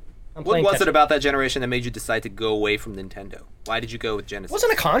catch up. What was it about that generation that made you decide to go away from Nintendo? Why did you go with Genesis? It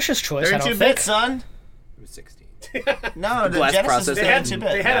wasn't a conscious choice. I don't 32 think. bit, son. It was 16. No, the Blast Genesis processor. is They had, 32 bit.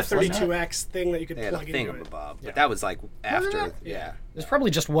 they had a Yeah, wasn't it? 32X thing that you could They had a plug thing into it. above, but that was like after. it? Yeah. It's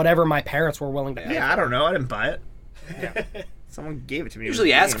probably just whatever my parents were willing to pay. Yeah, I don't know. I didn't buy it. Someone gave it to me.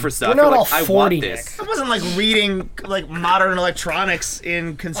 Usually It was a ask game. for stuff. We're not You're all like, I 40, want this. I wasn't like reading like modern electronics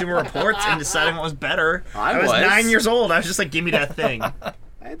in Consumer Reports and deciding what was better. I was was. 9 years old. I was just like, give me that thing. I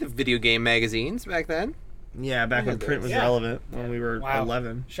had the video game magazines back then. Yeah, back when print was Yeah. relevant when we were Wow.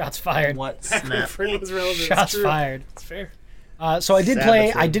 11. Shots fired. What Back when snap? Friend was relevant. it's Shots true. fired. It's fair. So I did Sad, play.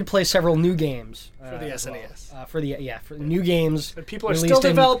 but true. I did play several new games For the as well. SNES. For new games. But people are released still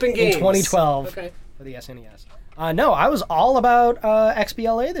developing games. in 2012 Okay. for the SNES. No, I was all about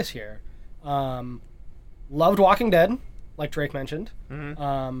XBLA this year. Loved Walking Dead, like Drake mentioned.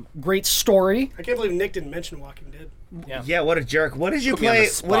 Great story. I can't believe Nick didn't mention Walking Dead. Yeah, what a jerk. What did you Put me on play?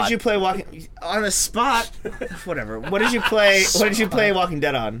 the What did spot. you play walking on the spot? Whatever. What did you play? What did you play Walking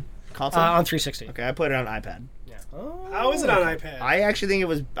Dead on? Console? On 360. Okay, I played it on iPad. Yeah. How is it on iPad? I actually think it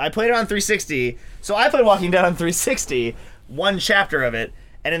was. I played it on 360. So I played Walking Dead on 360, one chapter of it,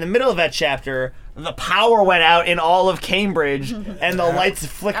 and in the middle of that chapter, the power went out in all of Cambridge, and the lights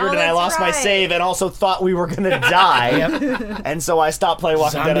flickered, and I that's lost my right. save, and also thought we were gonna die. And so I stopped playing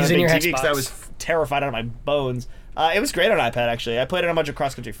Walking Dead on Zombies the in big your TV because I Xbox. was terrified out of my bones. It was great on iPad actually. I played it on a bunch of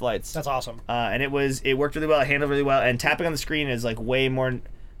cross-country flights. That's awesome. And it worked really well. It handled really well, and tapping on the screen is like way more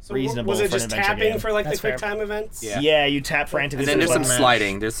So reasonable. was it for an just adventure tapping game. for like That's the quick fair. time events? Yeah. Yeah, you tap frantically. And then there's some button mash.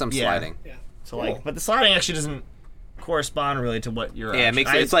 sliding. There's some Yeah. sliding. Yeah. So like, but the sliding actually doesn't correspond really to what you're. Yeah, it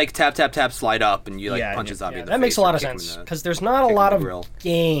makes it's like tap tap tap slide up and you like Yeah, punch a zombie Yeah, in the that makes face a or lot of kick him in sense the- because there's not a kick him lot in of the grill.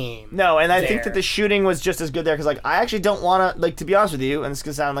 game. No, and I think there. that the shooting was just as good there because like I actually don't want to like to be honest with you, and this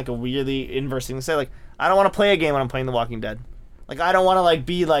could sound like a weirdly inverse thing to say. Like I don't want to play a game when I'm playing The Walking Dead. Like I don't want to like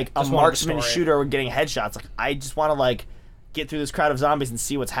be like a Just want the marksman story. shooter getting headshots. Like I just want to like get through this crowd of zombies and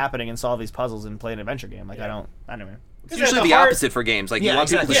see what's happening and solve these puzzles and play an adventure game. Like I don't know. It's usually the opposite for games. Like Yeah, you want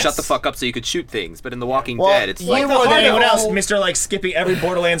people to exactly. shut the fuck up so you could shoot things, but in The Walking Well, Dead, it's you like more than anyone else, whole- Mr. Like skipping every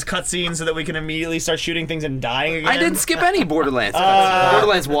Borderlands cutscene so that we can immediately start shooting things and dying again. I didn't skip any Borderlands.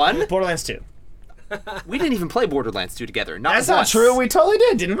 Borderlands 1? Borderlands 2. We didn't even play Borderlands 2 together. Not That's not once. true. We totally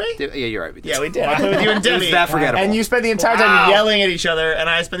did, didn't we? Yeah, you're right. We did. Yeah, we did. I played with you and It was Demi. that forgettable. And you spent the entire time yelling at each other, and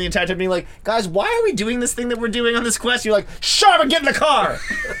I spent the entire time being like, guys, why are we doing this thing that we're doing on this quest? You're like, shut up and get in the car!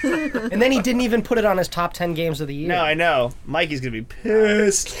 And then he didn't even put it on his top 10 games of the year. No, I know. Mikey's gonna be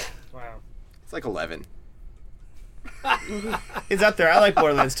pissed. Wow. It's like 11. It's up there. I like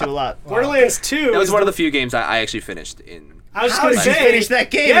Borderlands 2 a lot. Borderlands 2. That was is one of the few games I actually finished in. I was just How gonna did you say finish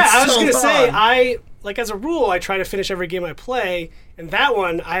that game? Yeah, It's I was so gonna say long. I like as a rule I try to finish every game I play, and that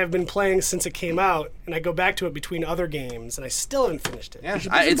one I have been playing since it came out, and I go back to it between other games, and I still haven't finished it. Yeah, You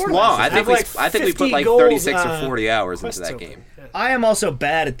should play some it's Borderlands. long. I think have, I think we 50 put like gold, 36 or 40 hours into quests that open. game. Yeah. I am also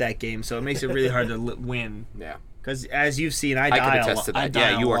bad at that game, so it makes it really hard to win. Yeah, Because as you've seen, I I die can a attest lot. to I that. die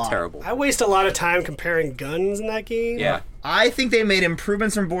Yeah, a you are lot. terrible. I waste a lot of time comparing guns in that game. Yeah, I think they made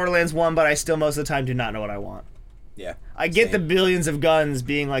improvements from Borderlands 1, but I still most of the time do not know what I want. yeah. I get the Same. billions of guns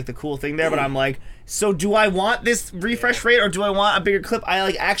being like the cool thing there, but I'm like, so do I want this refresh rate or do I want a bigger clip? I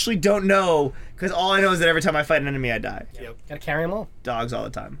like actually don't know because all I know is that every time I fight an enemy, I die. Yep. Gotta carry them all. Dogs all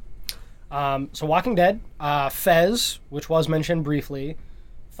the time. So Walking Dead, Fez, which was mentioned briefly,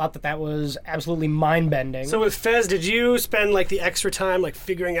 thought that was absolutely mind-bending. So with Fez, did you spend like the extra time like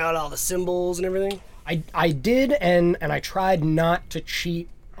figuring out all the symbols and everything? I did, and I tried not to cheat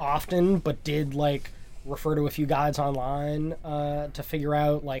often, but did like refer to a few guides online to figure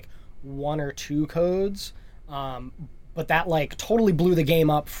out like one or two codes. But that like totally blew the game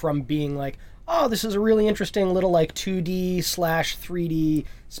up from being like, oh, this is a really interesting little like 2D/3D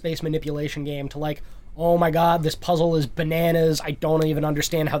space manipulation game to like, oh my god, this puzzle is bananas. I don't even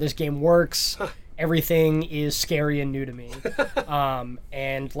understand how this game works. Everything is scary and new to me.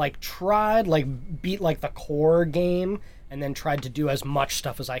 And like tried like beat like the core game and then tried to do as much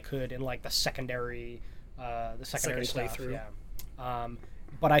stuff as I could in like the secondary Second stuff. playthrough. Yeah.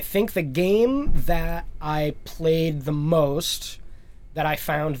 But I think the game that I played the most, that I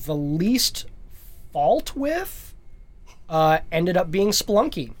found the least fault with, ended up being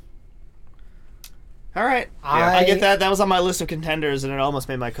Spelunky. All right. I get that. That was on my list of contenders, and it almost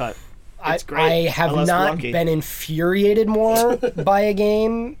made my cut. It's great. I have love not Spelunky. been infuriated more by a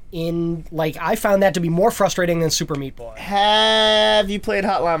game in like I found that to be more frustrating than Super Meat Boy. Have you played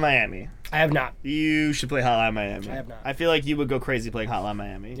Hotline Miami? I have not. You should play Hotline Miami. I have not. I feel like you would go crazy playing Hotline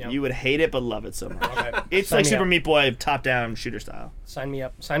Miami. Yep. You would hate it but love it so much. Okay. It's Sign like me Super up. Meat Boy top-down shooter style. Sign me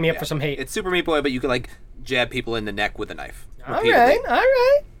up. Sign me up for some hate. It's Super Meat Boy, but you could like jab people in the neck with a knife. all repeatedly. right, all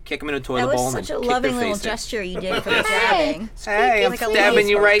right. Kick them in a That toilet bowl was and such a then kick loving their little face in. gesture you did for the jabbing. Hey, I'm Like a stabbing little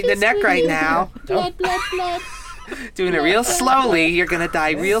you right in the neck right now. Blood, blood, blood. Doing it real slowly. You're gonna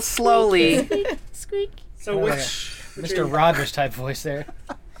die real slowly. Squeak. So which Mr. Rogers type voice there.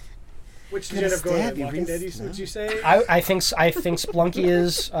 which did you end up going stab with? you Walking real Dead? Would you say? I think Splunky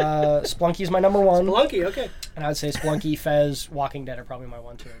is my number one. Spelunky, okay. And I would say Spelunky, Fez, Walking Dead are probably my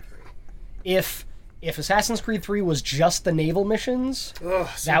 1, 2, and 3. If Assassin's Creed 3 was just the naval missions,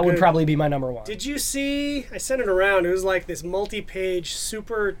 Oh, so that would good. probably be my number 1. Did you see? I sent it around. It was like this multi-page,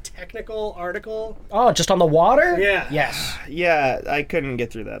 super technical article. Oh, just on the water? Yeah. Yes. Yeah, I couldn't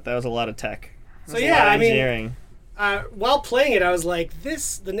get through that. That was a lot of tech. So yeah, I mean, Engineering. while playing it, I was like,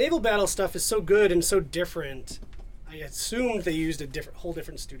 the naval battle stuff is so good and so different. I assumed they used a whole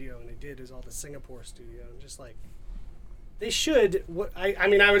different studio, and they did. Is all the Singapore studio. I'm just like, they should. I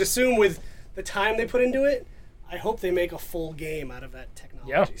mean, I would assume with the time they put into it, I hope they make a full game out of that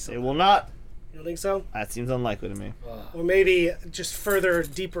technology. Yeah. So, It will not. you don't think so? That seems unlikely to me. Or maybe just further,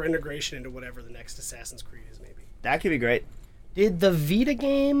 deeper integration into whatever the next Assassin's Creed is. Maybe. That could be great. Did the Vita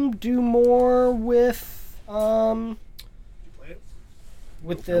game do more with the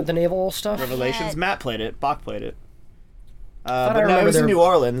naval stuff? Revelations. Yeah. Matt played it. Bach played it. I But no, it remember was in there- New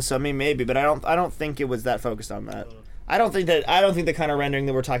Orleans, so I mean maybe, but I don't think it was that focused on that. I don't think the kind of rendering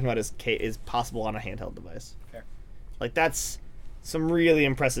that we're talking about is possible on a handheld device. Fair. Like that's some really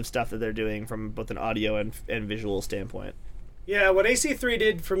impressive stuff that they're doing from both an audio and visual standpoint. Yeah, what AC3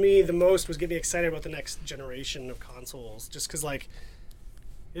 did for me the most was get me excited about the next generation of consoles. Just because, like,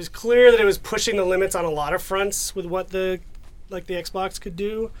 it was clear that it was pushing the limits on a lot of fronts with what the Xbox could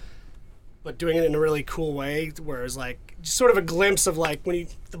do, but doing it in a really cool way. Whereas, like, just sort of a glimpse of like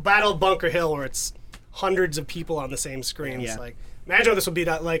the Battle of Bunker Hill, where it's hundreds of people on the same screen. Yeah. It's like, imagine what this will be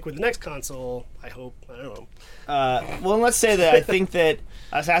like with the next console. I hope. I don't know. Well, let's say that I think that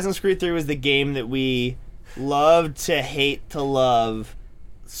Assassin's Creed 3 was the game that we loved to hate to love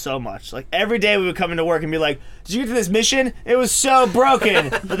so much. Like every day we would come into work and be like, "Did you get to this mission? It was so broken,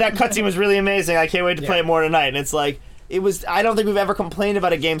 but that cutscene was really amazing. I can't wait to play it more tonight." And it's like it was. I don't think we've ever complained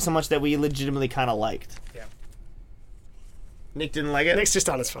about a game so much that we legitimately kind of liked. Yeah. Nick didn't like it. Nick's just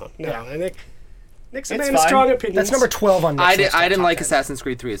on his phone. No, and Nick's a It's man of fine. strong opinions. That's number 12 on I Nick's list. didn't like Top 10. Assassin's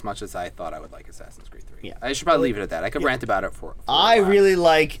Creed 3 as much as I thought I would like Assassin's Creed 3. Yeah. I should probably leave it at that. I could rant about it for a I while. really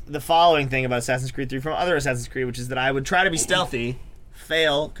like the following thing about Assassin's Creed 3 from other Assassin's Creed, which is that I would try to be stealthy,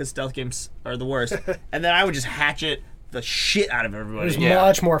 fail, because stealth games are the worst, and then I would just hatchet the shit out of It everybody. was Yeah.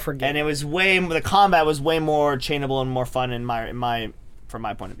 much more And forgiving. it was the combat was way more chainable and more fun from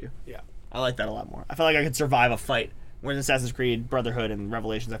my point of view. Yeah. I like that a lot more. I felt like I could survive a fight. Whereas in Assassin's Creed Brotherhood and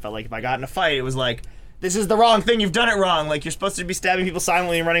Revelations, I felt like if I got in a fight, it was like, this is the wrong thing, you've done it wrong. Like, you're supposed to be stabbing people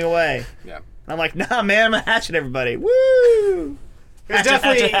silently and running away. Yeah. And I'm like, nah, man, I'm gonna hatchet everybody. Woo! It's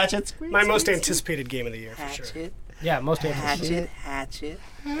definitely hatchet, squeeze, my most squeeze, anticipated game of the year, for sure. Yeah, most anticipated. Hatchet.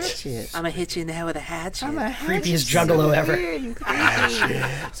 hatchet. I'm gonna hit you in the head with a hatchet. Creepiest juggalo ever.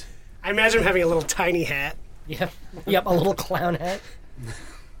 I imagine him having a little tiny hat. Yeah. Yep, a little clown hat.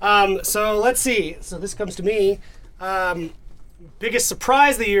 So let's see. So this comes to me. Biggest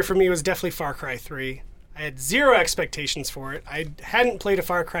surprise of the year for me was definitely Far Cry 3. I had zero expectations for it. I hadn't played a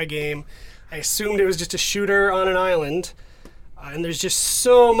Far Cry game. I assumed it was just a shooter on an island. And there's just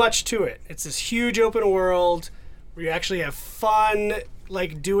so much to it. It's this huge open world where you actually have fun,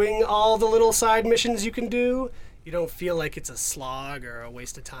 like doing all the little side missions you can do. You don't feel like it's a slog or a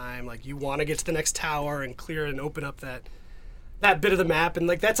waste of time. Like you want to get to the next tower and clear and open up that bit of the map. And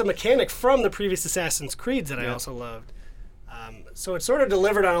like that's a mechanic from the previous Assassin's Creeds that I also loved. So it sort of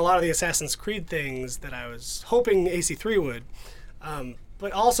delivered on a lot of the Assassin's Creed things that I was hoping AC3 would.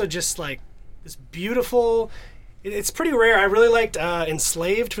 But also just like this beautiful, it's pretty rare. I really liked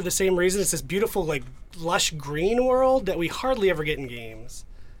Enslaved for the same reason. It's this beautiful like lush green world that we hardly ever get in games.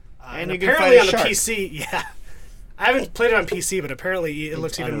 And And you can apparently fight on a the shark. PC, yeah. I haven't played it on PC, but apparently it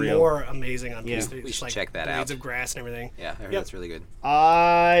looks even unreal. more amazing on Yeah. PC. We Just should like check that blades out. of grass and everything. Yeah, I heard Yep. that's really good.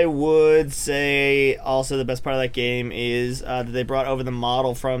 I would say also the best part of that game is that they brought over the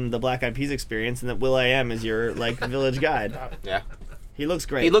model from the Black Eyed Peas experience, and that Will.i.am is your like village guide. Yeah. He looks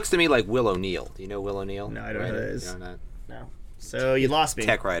great. He looks to me like Will O'Neill. Do you know Will O'Neill? No, I don't know who that is. You know that? No. So you lost me.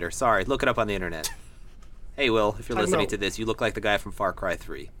 Tech writer. Sorry, look it up on the internet. Hey, Will, if you're I listening know. to this, you look like the guy from Far Cry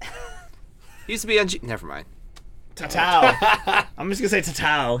 3. He used to be on Never mind. Tatao. I'm just gonna say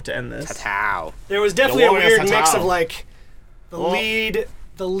Tatao to end this. Tatao. There was definitely a Glorious weird mix Tatao. of like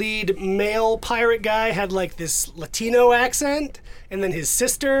the lead male pirate guy had like this Latino accent, and then his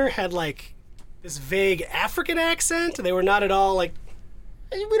sister had like this vague African accent. They were not at all like.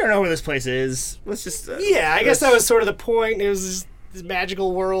 We don't know where this place is. Let's just. Yeah, I guess that was sort of the point. It was this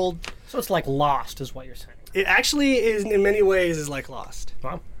magical world. So it's like Lost, is what you're saying. It actually is in many ways is like Lost.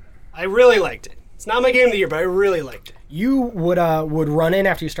 Wow. I really liked it. It's not my game of the year, but I really liked it. You would run in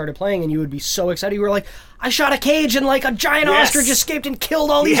after you started playing, and you would be so excited. You were like, "I shot a cage, and like a giant Yes. ostrich escaped and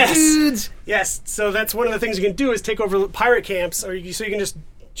killed all these Yes. dudes." Yes, so that's one of the things you can do is take over pirate camps, so you can just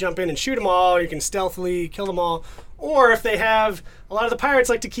jump in and shoot them all, or you can stealthily kill them all. Or if they have, a lot of the pirates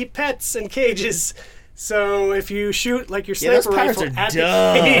like to keep pets in cages. So if you shoot like your Yeah, those sniper pirates rifle are at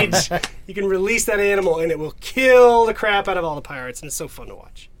dumb. the cage, you can release that animal and it will kill the crap out of all the pirates, and it's so fun to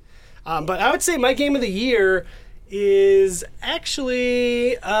watch. But I would say my game of the year is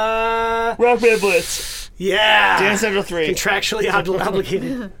actually, Rock Band Blitz. yeah, Dance Central 3. contractually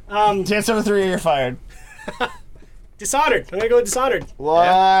obligated. Dance Central 3 or you're fired. Dishonored. I'm gonna go with Dishonored,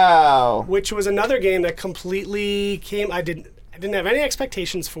 Wow. which was another game that completely came. I didn't have any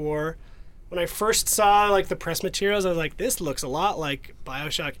expectations for. When I first saw like the press materials, I was like, "This looks a lot like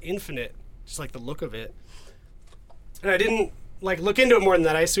BioShock Infinite," just like the look of it. And I didn't like look into it more than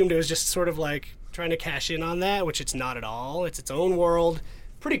that. I assumed it was just sort of like trying to cash in on that, which it's not at all. It's its own world.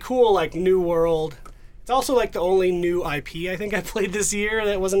 Pretty cool, like, new world. It's also, like, the only new IP I think I played this year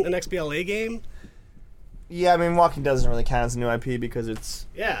that wasn't an XBLA game. Yeah, I mean, Walking Dead doesn't really count as a new IP because it's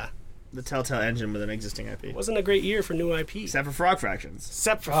Yeah. the Telltale engine with an existing IP. Wasn't a great year for new IP. Except for Frog Fractions.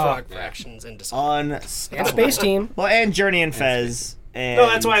 Except for Frog Fractions and Dishonored. And Space Team. Well, and Journey and Fez. And No,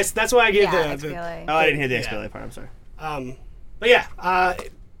 that's why I gave Yeah, the XBLA. Oh, I didn't hear the Yeah. XBLA part. I'm sorry. But yeah,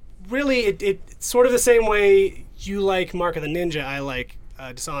 really, it's sort of the same way you like Mark of the Ninja, I like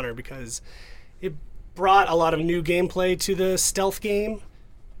Dishonored, because it brought a lot of new gameplay to the stealth game,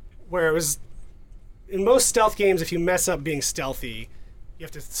 where it was, in most stealth games, if you mess up being stealthy, you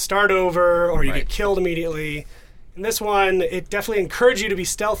have to start over or you get killed immediately. In this one, it definitely encouraged you to be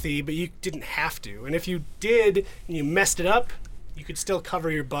stealthy, but you didn't have to. And if you did and you messed it up, you could still cover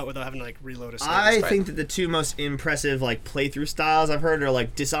your butt without having to like reload a save. I think that the two most impressive like playthrough styles I've heard are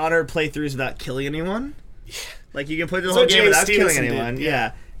like Dishonored playthroughs without killing anyone. Like you can play the That's whole what game James without Stevenson killing did, anyone.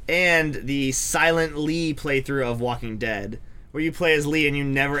 yeah. Yeah. And the Silent Lee playthrough of Walking Dead, where you play as Lee and you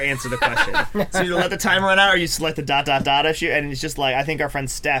never answer the question. So you let the timer run out, or you select the ... issue, and it's just like, I think our friend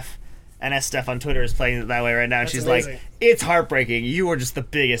Steph, NS Steph on Twitter, is playing it that way right now, and That's she's amazing. like, it's heartbreaking. You are just the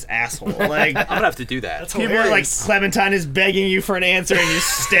biggest asshole. Like, I'm gonna have to do that. That's people are like, hilarious. Clementine is begging you for an answer, and you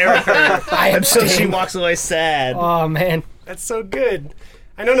stare at her I until she abstain. walks away sad. Oh man. That's so good.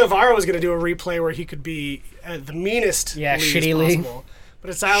 I know Navarro was going to do a replay where he could be the meanest Yeah, Lee shitty as Lee. possible. But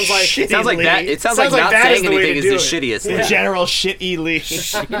it sounds like Shitty It sounds like Lee. that. It sounds like not that saying the way anything to is do the it. shittiest. General shitty Lee.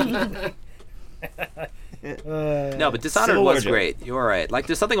 No, but Dishonored Civil War was joke. great. You're right. Like,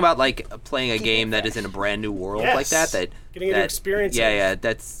 there's something about like playing a game that is in a brand new world like that. Yes. That Getting to that- experience Yeah, it. yeah,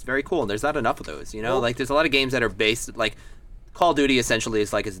 that's very cool. And there's not enough of those. You know, Nope. like there's a lot of games that are based like Call of Duty. Essentially,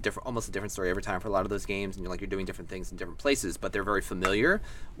 is like almost a different story every time for a lot of those games, and you're doing different things in different places, but they're very familiar.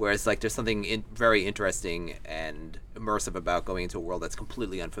 Whereas like there's something very interesting and immersive about going into a world that's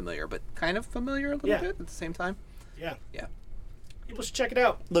completely unfamiliar, but kind of familiar a little Yeah. bit at the same time. Yeah. Yeah. People should check it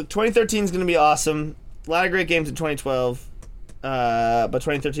out. Look, 2013 is going to be awesome. A lot of great games in 2012. But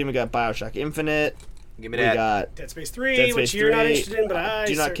 2013 we got Bioshock Infinite. Give me We that. got Dead Space 3, Dead Space which you're not 3. interested in, but I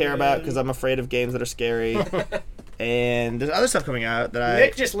do not care certainly about am. because I'm afraid of games that are scary. And there's other stuff coming out that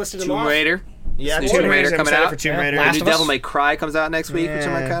Nick just listed them Tomb off. Raider. Yeah, New Tomb Tomb Raider I'm coming excited out. for Tomb Yeah. Raider. Last New of Us. Devil May Cry comes out next week, which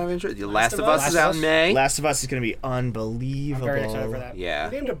I'm Yeah. kind of interested. The Last Last of of Us Us. is out in May. Last of Us is going to be unbelievable. I'm very excited for that. Yeah.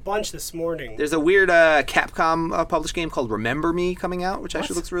 I named a bunch this morning. There's a weird Capcom published game called Remember Me coming out, which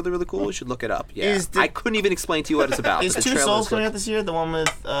actually looks really, really cool. You should look it up. Yeah. Is the- I couldn't even explain to you what it's about. Is but the Two trailers Souls coming look- out this year? The one with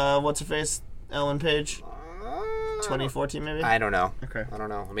what's her face, Ellen Page, 2014 maybe. I don't know. Okay. I don't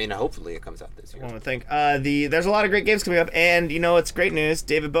know. I mean, hopefully it comes out this year. One would think. There's a lot of great games coming up, and you know it's great news.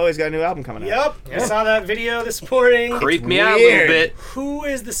 David Bowie's got a new album coming out. Yep, I saw that video this morning. Creeped me out a little Weird. bit. Who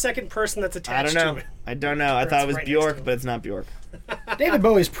is the second person that's I attached don't know. to it? I don't know. I Or thought it's it was right next to Bjork, him. but it's not Bjork. David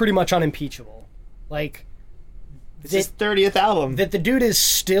Bowie's pretty much unimpeachable. Like It's his 30th album. that the dude is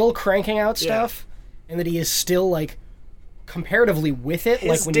still cranking out stuff, and that he is still like comparatively with it. His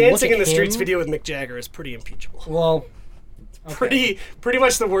like when you look Dancing at in the Streets him- video with Mick Jagger is pretty impeachable. Well, Pretty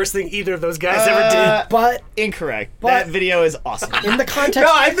much the worst thing either of those guys ever did. but Incorrect. But- that video is awesome. in the context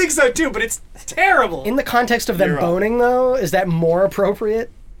No, I think so too, but it's terrible. in the context of them You're wrong. boning, though, is that more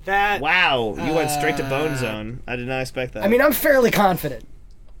appropriate? that Wow, you went straight to Bone Zone. I did not expect that. I mean, I'm fairly confident.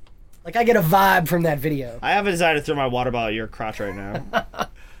 Like, I get a vibe from that video. I have a desire to throw my water bottle at your crotch right now.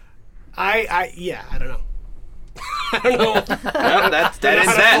 I don't know. I don't know. Yep, that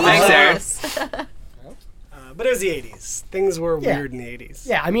ends that. Thanks, Aaron. But it was the 80s. Things were Yeah. weird in the 80s.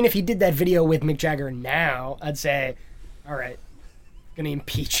 Yeah, I mean, if he did that video with Mick Jagger now, I'd say, all right, gonna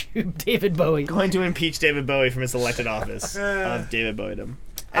impeach you, David Bowie. Going to impeach David Bowie from his elected office of David Bowiedom.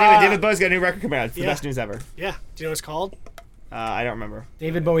 Anyway, David Bowie's got a new record coming out. It's the yeah. best news ever. Yeah. Do you know what it's called? I don't remember.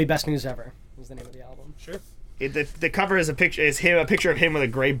 David Bowie, Best News Ever was the name of the album. Sure. The cover is a picture of him with a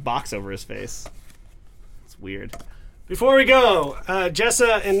gray box over his face. It's weird. Before we go,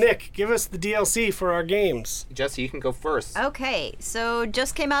 Jessa and Nick, give us the DLC for our games. Jesse, you can go first. Okay, so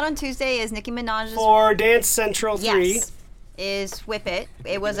just came out on Tuesday is Nicki Minaj's For Dance Central 3. Yes, is Whip It.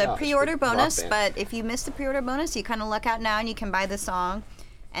 It was a Minaj, pre-order the rock bonus, band. but if you missed the pre-order bonus, you kind of luck out now and you can buy the song.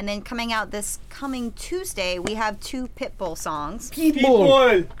 And then coming out this coming Tuesday, we have 2 Pitbull songs.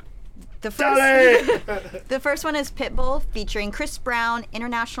 People. The first, the first one is Pitbull featuring Chris Brown,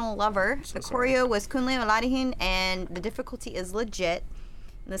 International Lover. The choreo was Kunle Oladihin, and the difficulty is legit.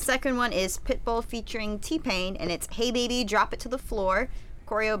 And the second one is Pitbull featuring T-Pain, and it's Hey Baby, Drop It to the Floor.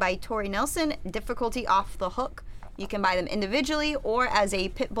 Choreo by Tori Nelson, difficulty off the hook. You can buy them individually or as a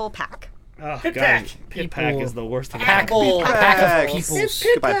Pitbull pack. Oh, Pit God. Pack. Pit Pack is the worst thing. Pack Bull. Pack of peoples.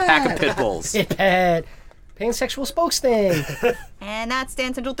 Goodbye, pack of pit bulls. Pit pansexual spokes thing. And that's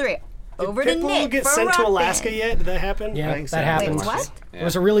Dance Central 3. Over to Pitbull Nick get for sent to Rock Alaska Band. yet? Did that happen? Yeah, think that so. happens. Wait, what? There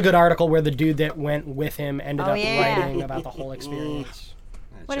was a really good article where the dude that went with him ended Oh, up yeah. writing about the whole experience.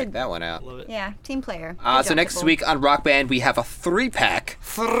 What Check did- that one out. Yeah, team player. So Good job, next Pitbull. week on Rock Band, we have a 3-pack.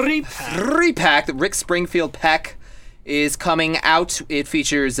 3-pack. 3-pack. The Rick Springfield pack is coming out. It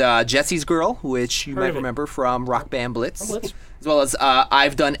features Jesse's Girl, which you Heard might of it. remember from Rock Band Blitz. Blitz. As well as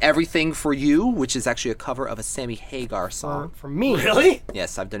I've Done Everything for You, which is actually a cover of a Sammy Hagar song. For me, Really?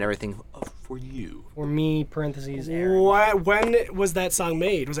 Yes, I've Done Everything for You. for me, parentheses, Aaron. When was that song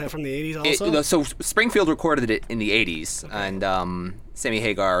made? Was that from the 80s also? So Springfield recorded it in the 80s, and Sammy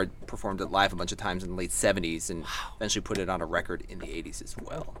Hagar performed it live a bunch of times in the late 70s, and eventually put it on a record in the 80s as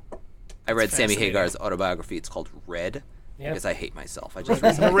well. I read Sammy fascinating. Hagar's autobiography. It's called Red, Yep. because I hate myself. I just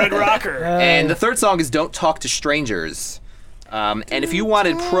read The Red Rocker. And the third song is Don't Talk to Strangers. And if you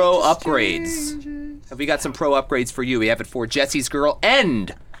wanted pro upgrades, we got some pro upgrades for you. We have it for Jesse's Girl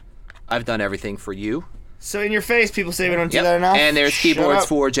and I've Done Everything for You. So in your face, people say we don't do Yep. that enough. And there's Shut keyboards up.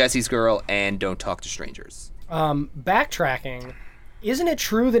 for Jesse's Girl and Don't Talk to Strangers. Backtracking, isn't it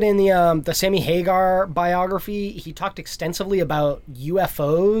true that in the Sammy Hagar biography, he talked extensively about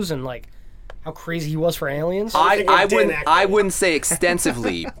UFOs and like how crazy he was for aliens? think I of Dan wouldn't Aykroyd. I wouldn't say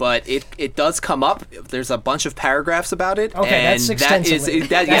extensively, but it does come up. There's a bunch of paragraphs about it. Okay, and that's that is extensively.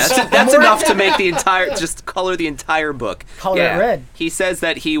 that's enough to make the entire just color the entire book. Color it red. He says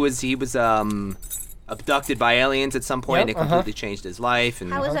that he was abducted by aliens at some point, Yep, and it completely changed his life.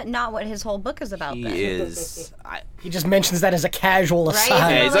 And How is that not what his whole book is about he then? is. He just mentions that as a casual Right? aside.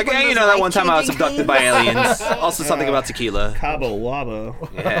 Yeah, he's like, Like one hey, of you those know that one time I was life-changing abducted by aliens. Also something about tequila. Cabo Wabo.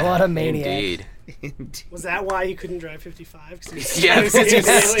 Yeah, What a maniac. Indeed. Was that why he couldn't drive 55? 'Cause he was Yeah, because he's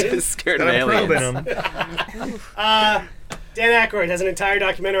aliens? scared of I'm probing aliens. him. Dan Aykroyd has an entire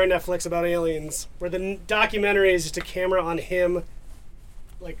documentary on Netflix about aliens, where the documentary is just a camera on him,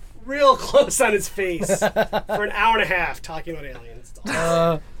 like real close on his face, for an hour and a half talking about aliens. It's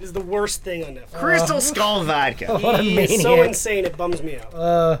awesome. This is the worst thing on Netflix. Crystal Skull Vodka. What a He is so maniac. insane it bums me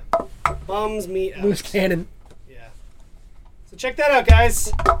out. Bums me out. Loose cannon. Yeah. So check that out,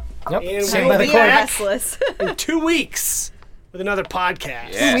 guys. Yep. And Saved we'll by the be Court. back Restless. in 2 weeks with another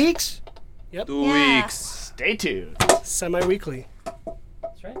podcast. Yeah. 2 weeks? 2 Yeah. weeks. Stay tuned. Semi-weekly.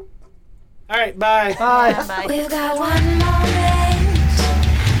 That's right. All right, bye. Bye. Bye. We've got one moment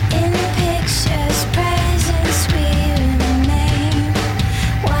in the picture.